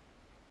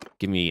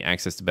give me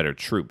access to better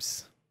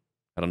troops.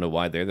 I don't know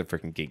why they're the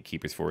freaking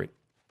gatekeepers for it.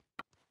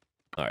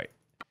 All right.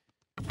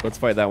 Let's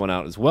fight that one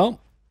out as well.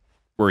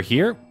 We're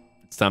here.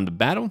 It's time to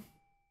battle.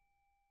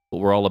 What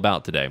we're all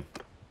about today.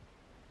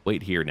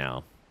 Wait here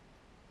now.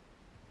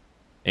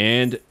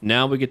 And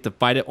now we get to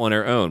fight it on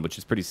our own, which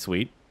is pretty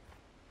sweet.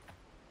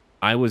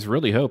 I was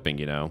really hoping,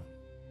 you know.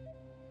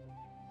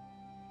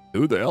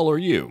 Who the hell are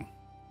you?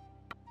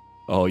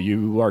 Oh,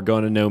 you are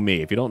going to know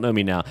me. If you don't know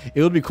me now,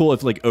 it would be cool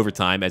if, like, over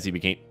time, as he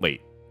became...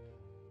 Wait.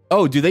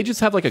 Oh, do they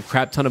just have, like, a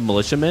crap ton of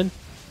militiamen?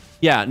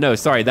 Yeah, no,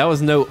 sorry. That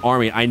was no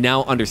army. I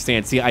now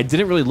understand. See, I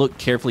didn't really look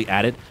carefully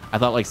at it. I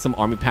thought, like, some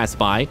army passed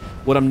by.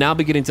 What I'm now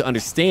beginning to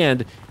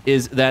understand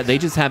is that they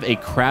just have a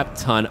crap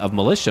ton of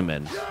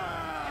militiamen.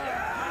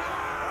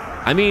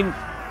 I mean,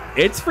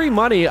 It's free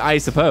money, I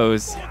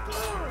suppose.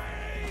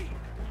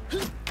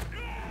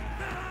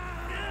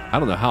 I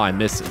don't know how I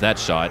missed that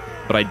shot,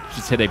 but I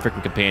just hit a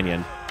freaking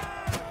companion.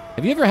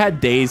 Have you ever had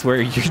days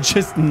where you're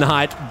just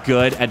not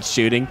good at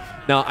shooting?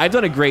 Now, I've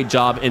done a great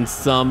job in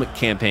some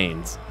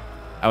campaigns.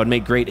 I would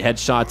make great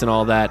headshots and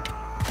all that.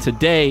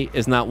 Today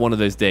is not one of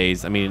those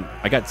days. I mean,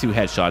 I got 2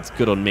 headshots.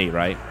 Good on me,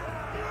 right?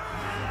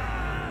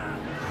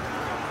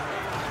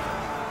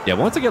 Yeah,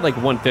 once I get like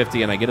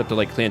 150 and I get up to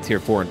like clan tier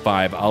 4 and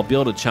 5, I'll be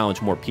able to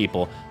challenge more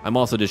people. I'm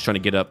also just trying to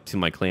get up to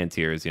my clan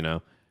tiers, you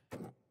know? All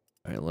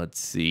right, let's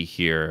see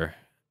here.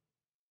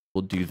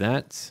 We'll do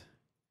that.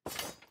 I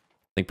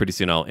think pretty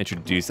soon I'll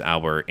introduce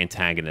our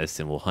antagonists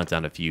and we'll hunt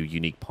down a few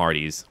unique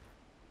parties.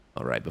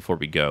 All right, before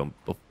we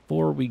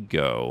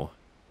go,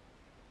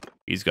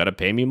 he's got to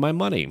pay me my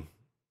money.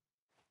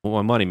 Want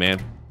my money, man.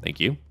 Thank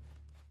you.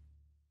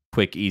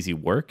 Quick, easy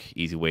work.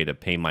 Easy way to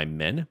pay my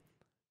men.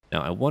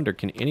 Now, I wonder,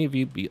 can any of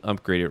you be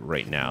upgraded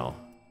right now?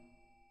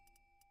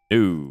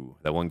 No,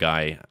 that one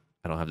guy,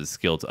 I don't have the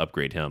skill to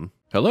upgrade him.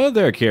 Hello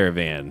there,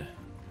 Caravan.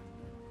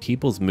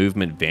 People's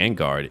Movement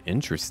Vanguard.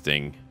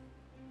 Interesting.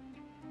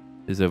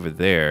 Is over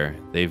there.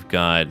 They've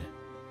got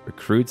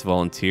recruits,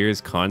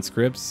 volunteers,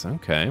 conscripts.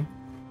 Okay.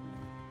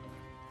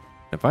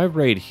 If I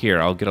raid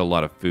here, I'll get a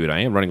lot of food. I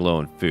am running low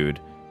on food.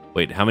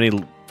 Wait, how many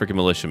freaking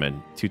militiamen?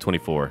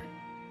 224.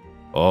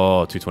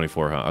 Oh,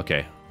 224, huh?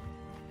 Okay.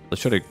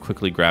 Let's try to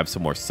quickly grab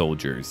some more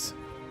soldiers.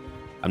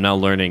 I'm now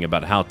learning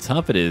about how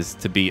tough it is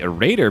to be a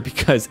raider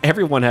because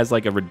everyone has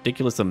like a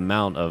ridiculous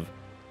amount of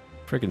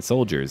freaking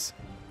soldiers.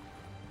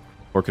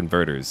 Or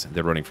converters.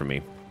 They're running from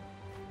me.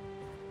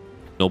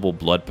 Noble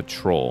Blood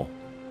Patrol.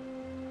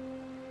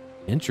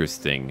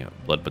 Interesting.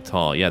 Blood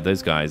Batal. Yeah,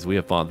 those guys. We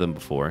have fought them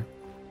before.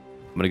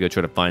 I'm going to go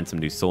try to find some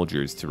new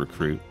soldiers to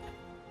recruit.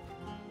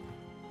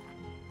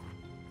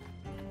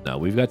 No,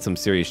 we've got some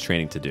serious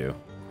training to do.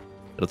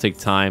 It'll take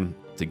time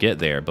to get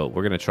there, but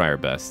we're going to try our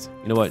best.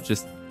 You know what?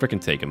 Just freaking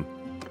take them.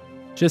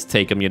 Just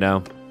take them, you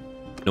know.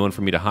 No one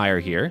for me to hire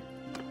here.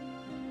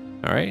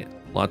 All right.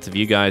 Lots of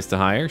you guys to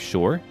hire.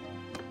 Sure.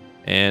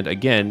 And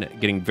again,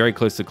 getting very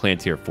close to clan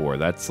tier 4.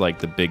 That's like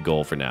the big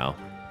goal for now.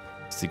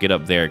 Is to get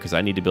up there because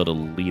I need to be able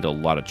to lead a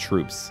lot of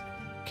troops.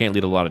 Can't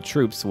lead a lot of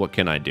troops, so what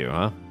can I do,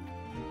 huh?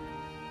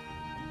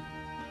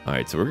 All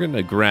right, so we're going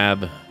to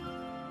grab a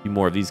few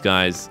more of these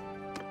guys.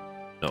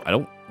 No, I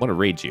don't want to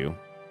raid you.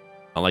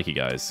 I like you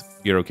guys.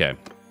 You're okay.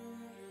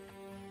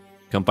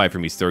 Come fight for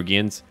me,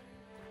 Sturgians.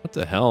 What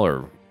the hell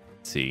are...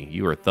 Let's see.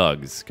 You are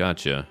thugs.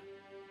 Gotcha.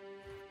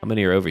 How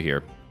many are over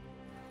here?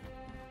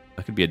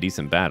 That could be a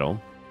decent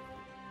battle.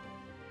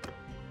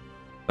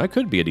 That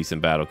could be a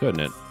decent battle, couldn't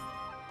it?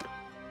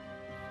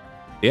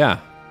 Yeah.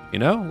 You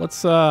know, let's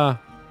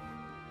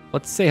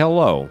say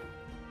hello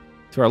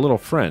to our little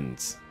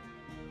friends.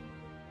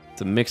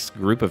 It's a mixed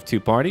group of 2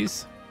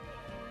 parties.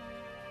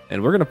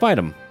 And we're going to fight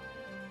them.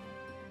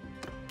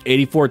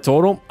 84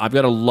 total. I've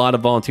got a lot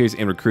of volunteers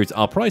and recruits.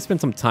 I'll probably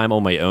spend some time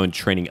on my own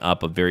training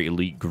up a very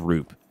elite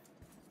group.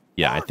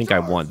 Yeah, I think I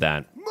want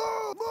that.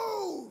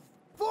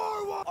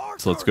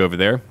 So let's go over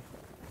there.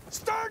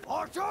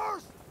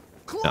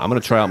 Now, I'm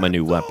going to try out my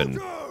new weapon.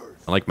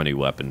 I like my new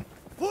weapon.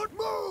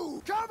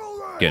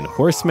 Again,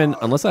 horsemen,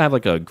 unless I have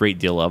like a great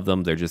deal of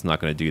them, they're just not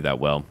going to do that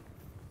well.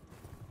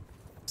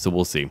 So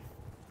we'll see.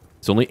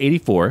 It's only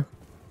 84.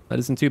 That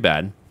isn't too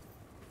bad.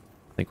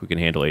 I think we can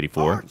handle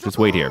 84. Just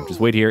wait here. Just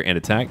wait here and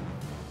attack.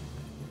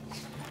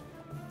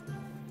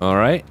 All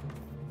right.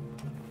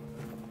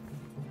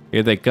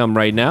 Here they come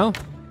right now.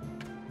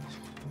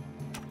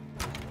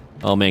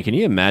 Oh man, can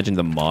you imagine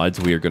the mods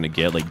we are going to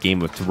get? Like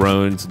Game of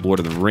Thrones, Lord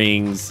of the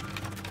Rings.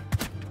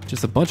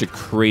 Just a bunch of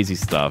crazy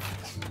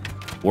stuff.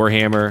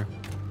 Warhammer.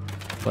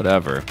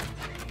 Whatever.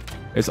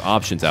 There's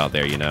options out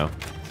there, you know.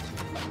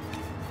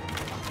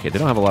 Okay, they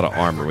don't have a lot of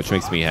armor, which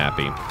makes me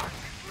happy.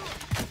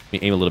 Let me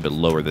aim a little bit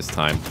lower this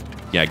time.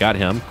 Yeah, I got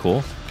him.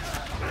 Cool.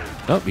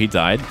 Oh, he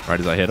died right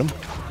as I hit him.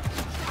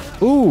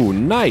 Ooh,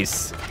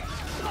 nice.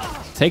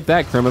 Take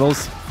that,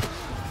 criminals.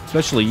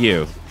 Especially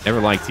you. Never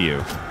liked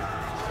you.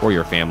 Or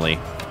your family.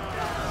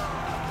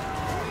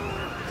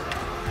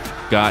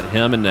 Got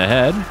him in the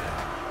head.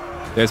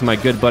 There's my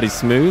good buddy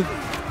Smooth.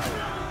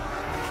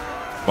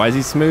 Why is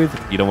he smooth?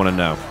 You don't want to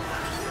know.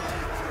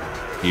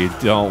 You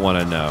don't want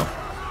to know.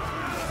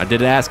 I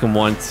did ask him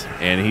once,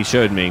 and he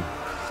showed me.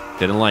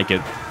 Didn't like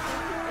it.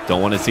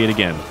 Don't want to see it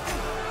again.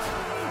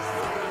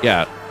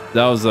 Yeah,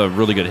 that was a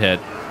really good hit.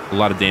 A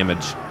lot of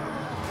damage.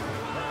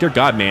 Dear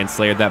God,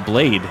 Manslayer, that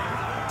blade.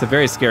 It's a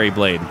very scary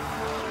blade.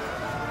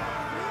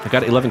 I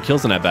got 11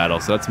 kills in that battle,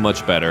 so that's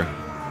much better.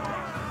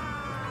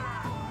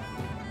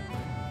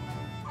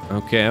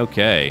 Okay,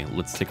 okay.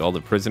 Let's take all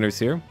the prisoners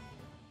here.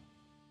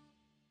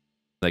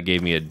 That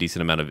gave me a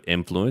decent amount of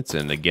influence,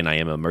 and again, I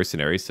am a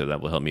mercenary, so that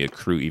will help me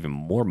accrue even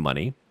more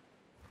money.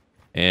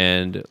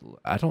 And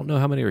I don't know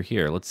how many are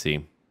here. Let's see.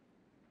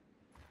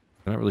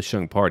 They're not really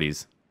showing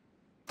parties.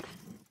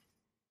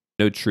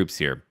 No troops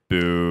here.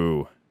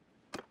 Boo.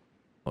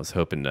 I was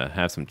hoping to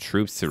have some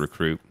troops to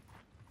recruit.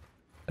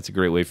 That's a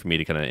great way for me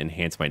to kind of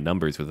enhance my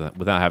numbers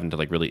without having to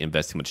like really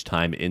invest too much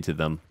time into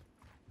them.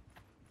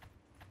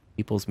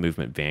 People's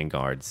Movement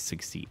Vanguard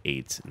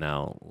 68.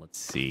 Now, let's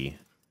see.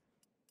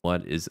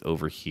 What is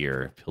over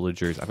here?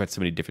 Pillagers. I've got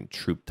so many different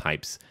troop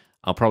types.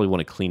 I'll probably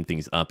want to clean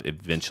things up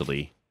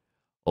eventually.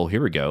 Oh,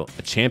 here we go.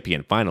 A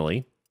champion,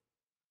 finally.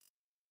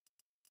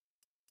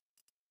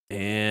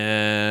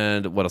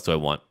 And what else do I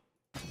want?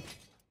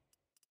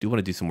 Do want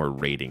to do some more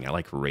raiding. I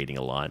like raiding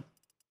a lot.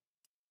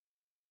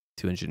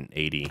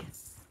 280.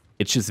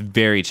 It's just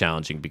very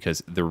challenging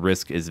because the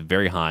risk is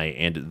very high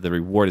and the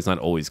reward is not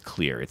always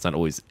clear. It's not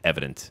always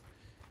evident.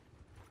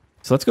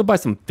 So let's go buy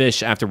some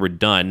fish after we're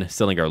done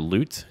selling our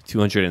loot.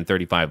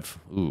 235.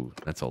 Ooh,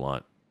 that's a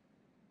lot.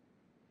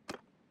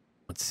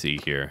 Let's see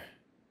here.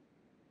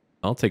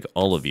 I'll take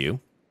all of you.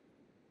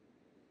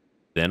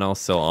 Then I'll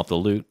sell off the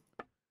loot.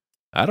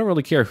 I don't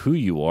really care who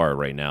you are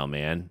right now,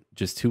 man.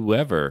 Just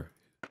whomever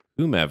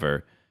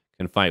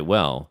can fight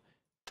well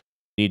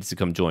needs to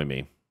come join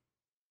me.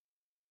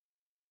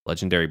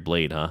 Legendary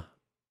blade, huh?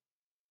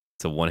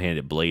 It's a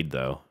one-handed blade,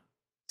 though.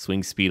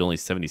 Swing speed only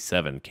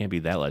 77. Can't be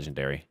that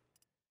legendary.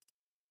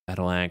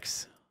 Battle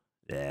axe.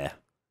 Yeah.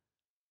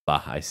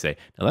 Bah, I say.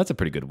 Now that's a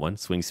pretty good one.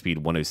 Swing speed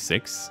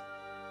 106.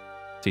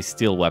 It's a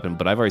steel weapon,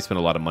 but I've already spent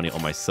a lot of money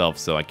on myself,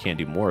 so I can't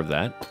do more of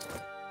that.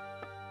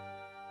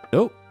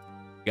 Nope.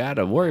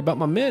 Gotta worry about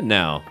my men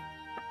now.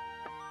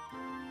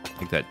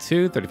 Take that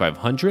too.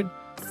 3,500.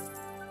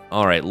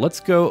 All right, let's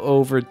go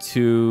over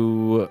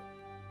to...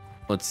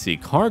 Let's see,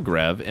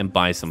 Kargrev and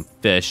buy some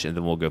fish, and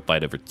then we'll go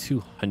fight over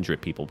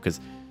 200 people, because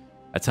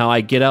that's how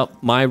I get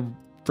out my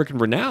freaking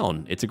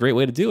renown. It's a great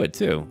way to do it,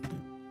 too.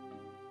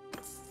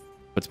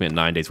 Puts me at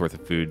 9 days worth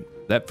of food.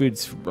 That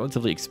food's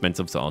relatively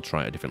expensive, so I'll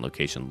try a different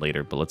location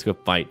later, but let's go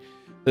fight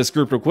this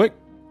group real quick.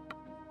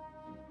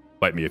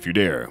 Fight me if you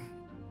dare.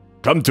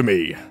 Come to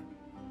me.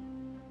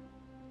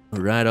 All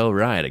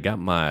right. I got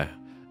my...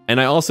 And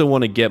I also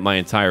want to get my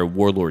entire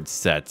Warlord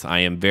set. I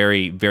am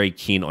very, very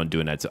keen on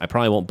doing that. So I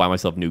probably won't buy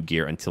myself new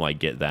gear until I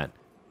get that.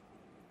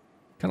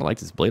 Kind of like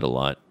this blade a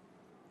lot.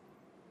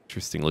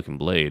 Interesting looking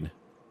blade.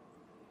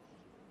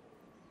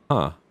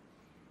 Huh.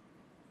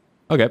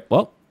 Okay,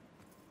 well.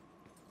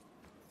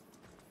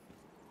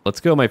 Let's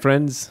go, my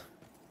friends.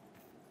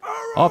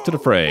 Off to the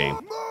fray.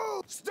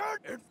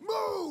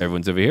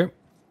 Everyone's over here.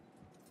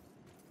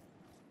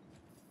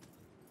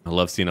 I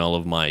love seeing all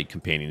of my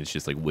companions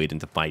just like wade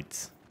into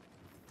fights.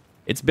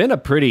 It's been a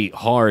pretty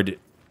hard,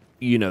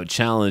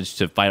 challenge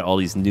to fight all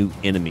these new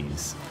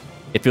enemies.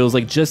 It feels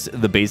like just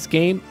the base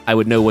game, I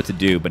would know what to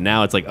do, but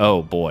now it's like,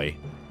 oh boy.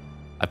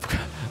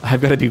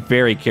 I've got to be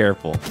very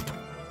careful.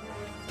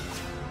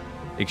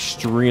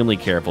 Extremely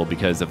careful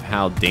because of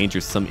how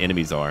dangerous some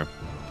enemies are.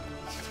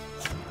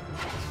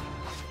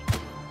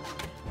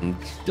 I'm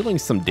dealing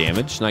some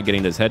damage, not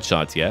getting those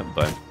headshots yet,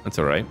 but that's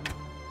alright.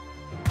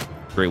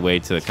 Great way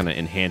to kind of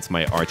enhance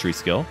my archery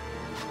skill.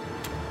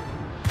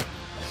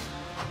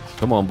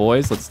 Come on,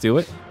 boys. Let's do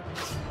it.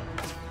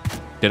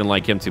 Didn't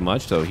like him too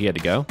much, so he had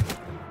to go.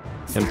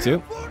 Him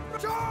too.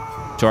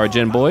 Charge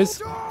in,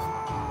 boys.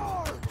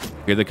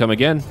 Here they come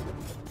again.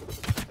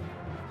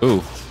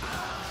 Ooh.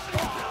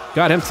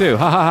 Got him too.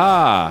 Ha ha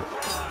ha.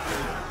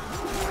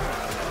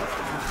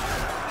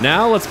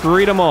 Now let's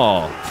greet them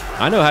all.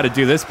 I know how to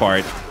do this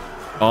part.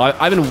 Oh,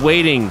 I've been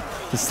waiting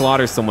to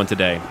slaughter someone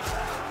today.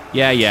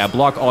 Yeah.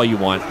 Block all you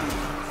want.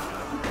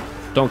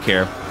 Don't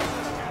care.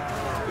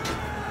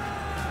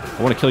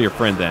 I want to kill your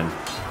friend then.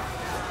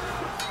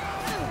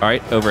 All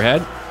right,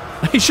 overhead.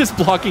 He's just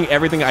blocking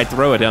everything I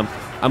throw at him.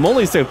 I'm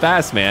only so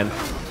fast, man.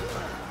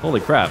 Holy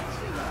crap.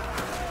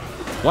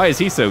 Why is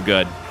he so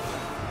good?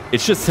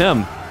 It's just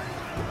him.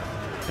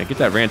 Okay, get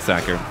that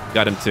ransacker.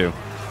 Got him too.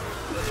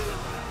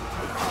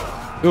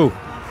 Ooh.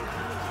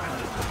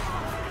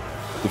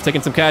 We've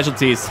taken some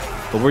casualties,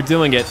 but we're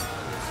doing it.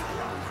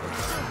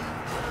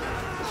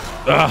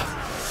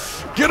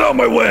 Get out of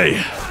my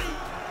way!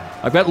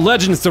 I've got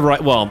legends to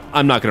write. Well,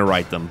 I'm not going to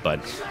write them, but...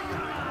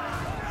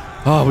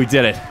 Oh, we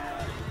did it.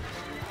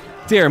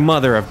 Dear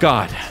Mother of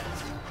God.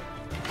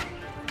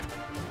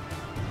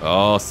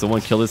 Oh, someone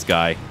kill this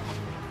guy.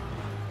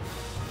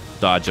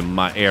 Dodging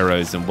my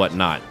arrows and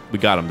whatnot. We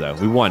got him, though.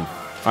 We won. All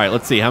right,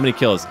 let's see. How many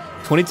kills?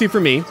 22 for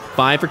me.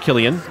 5 for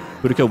Killian.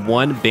 Boudica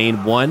 1.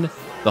 Bane 1.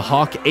 The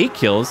Hawk 8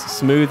 kills.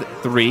 Smooth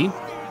 3.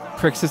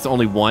 Crixus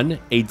only 1.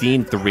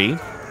 Adine 3.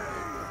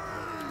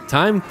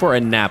 Time for a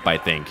nap, I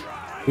think.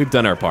 We've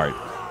done our part.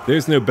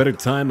 There's no better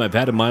time I've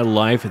had in my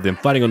life than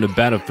fighting on the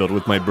battlefield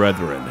with my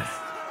brethren.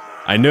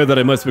 I know that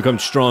I must become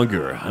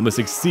stronger. I must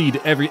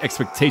exceed every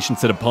expectation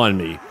set upon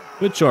me,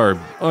 which are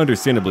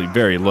understandably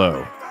very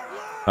low.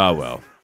 Ah well.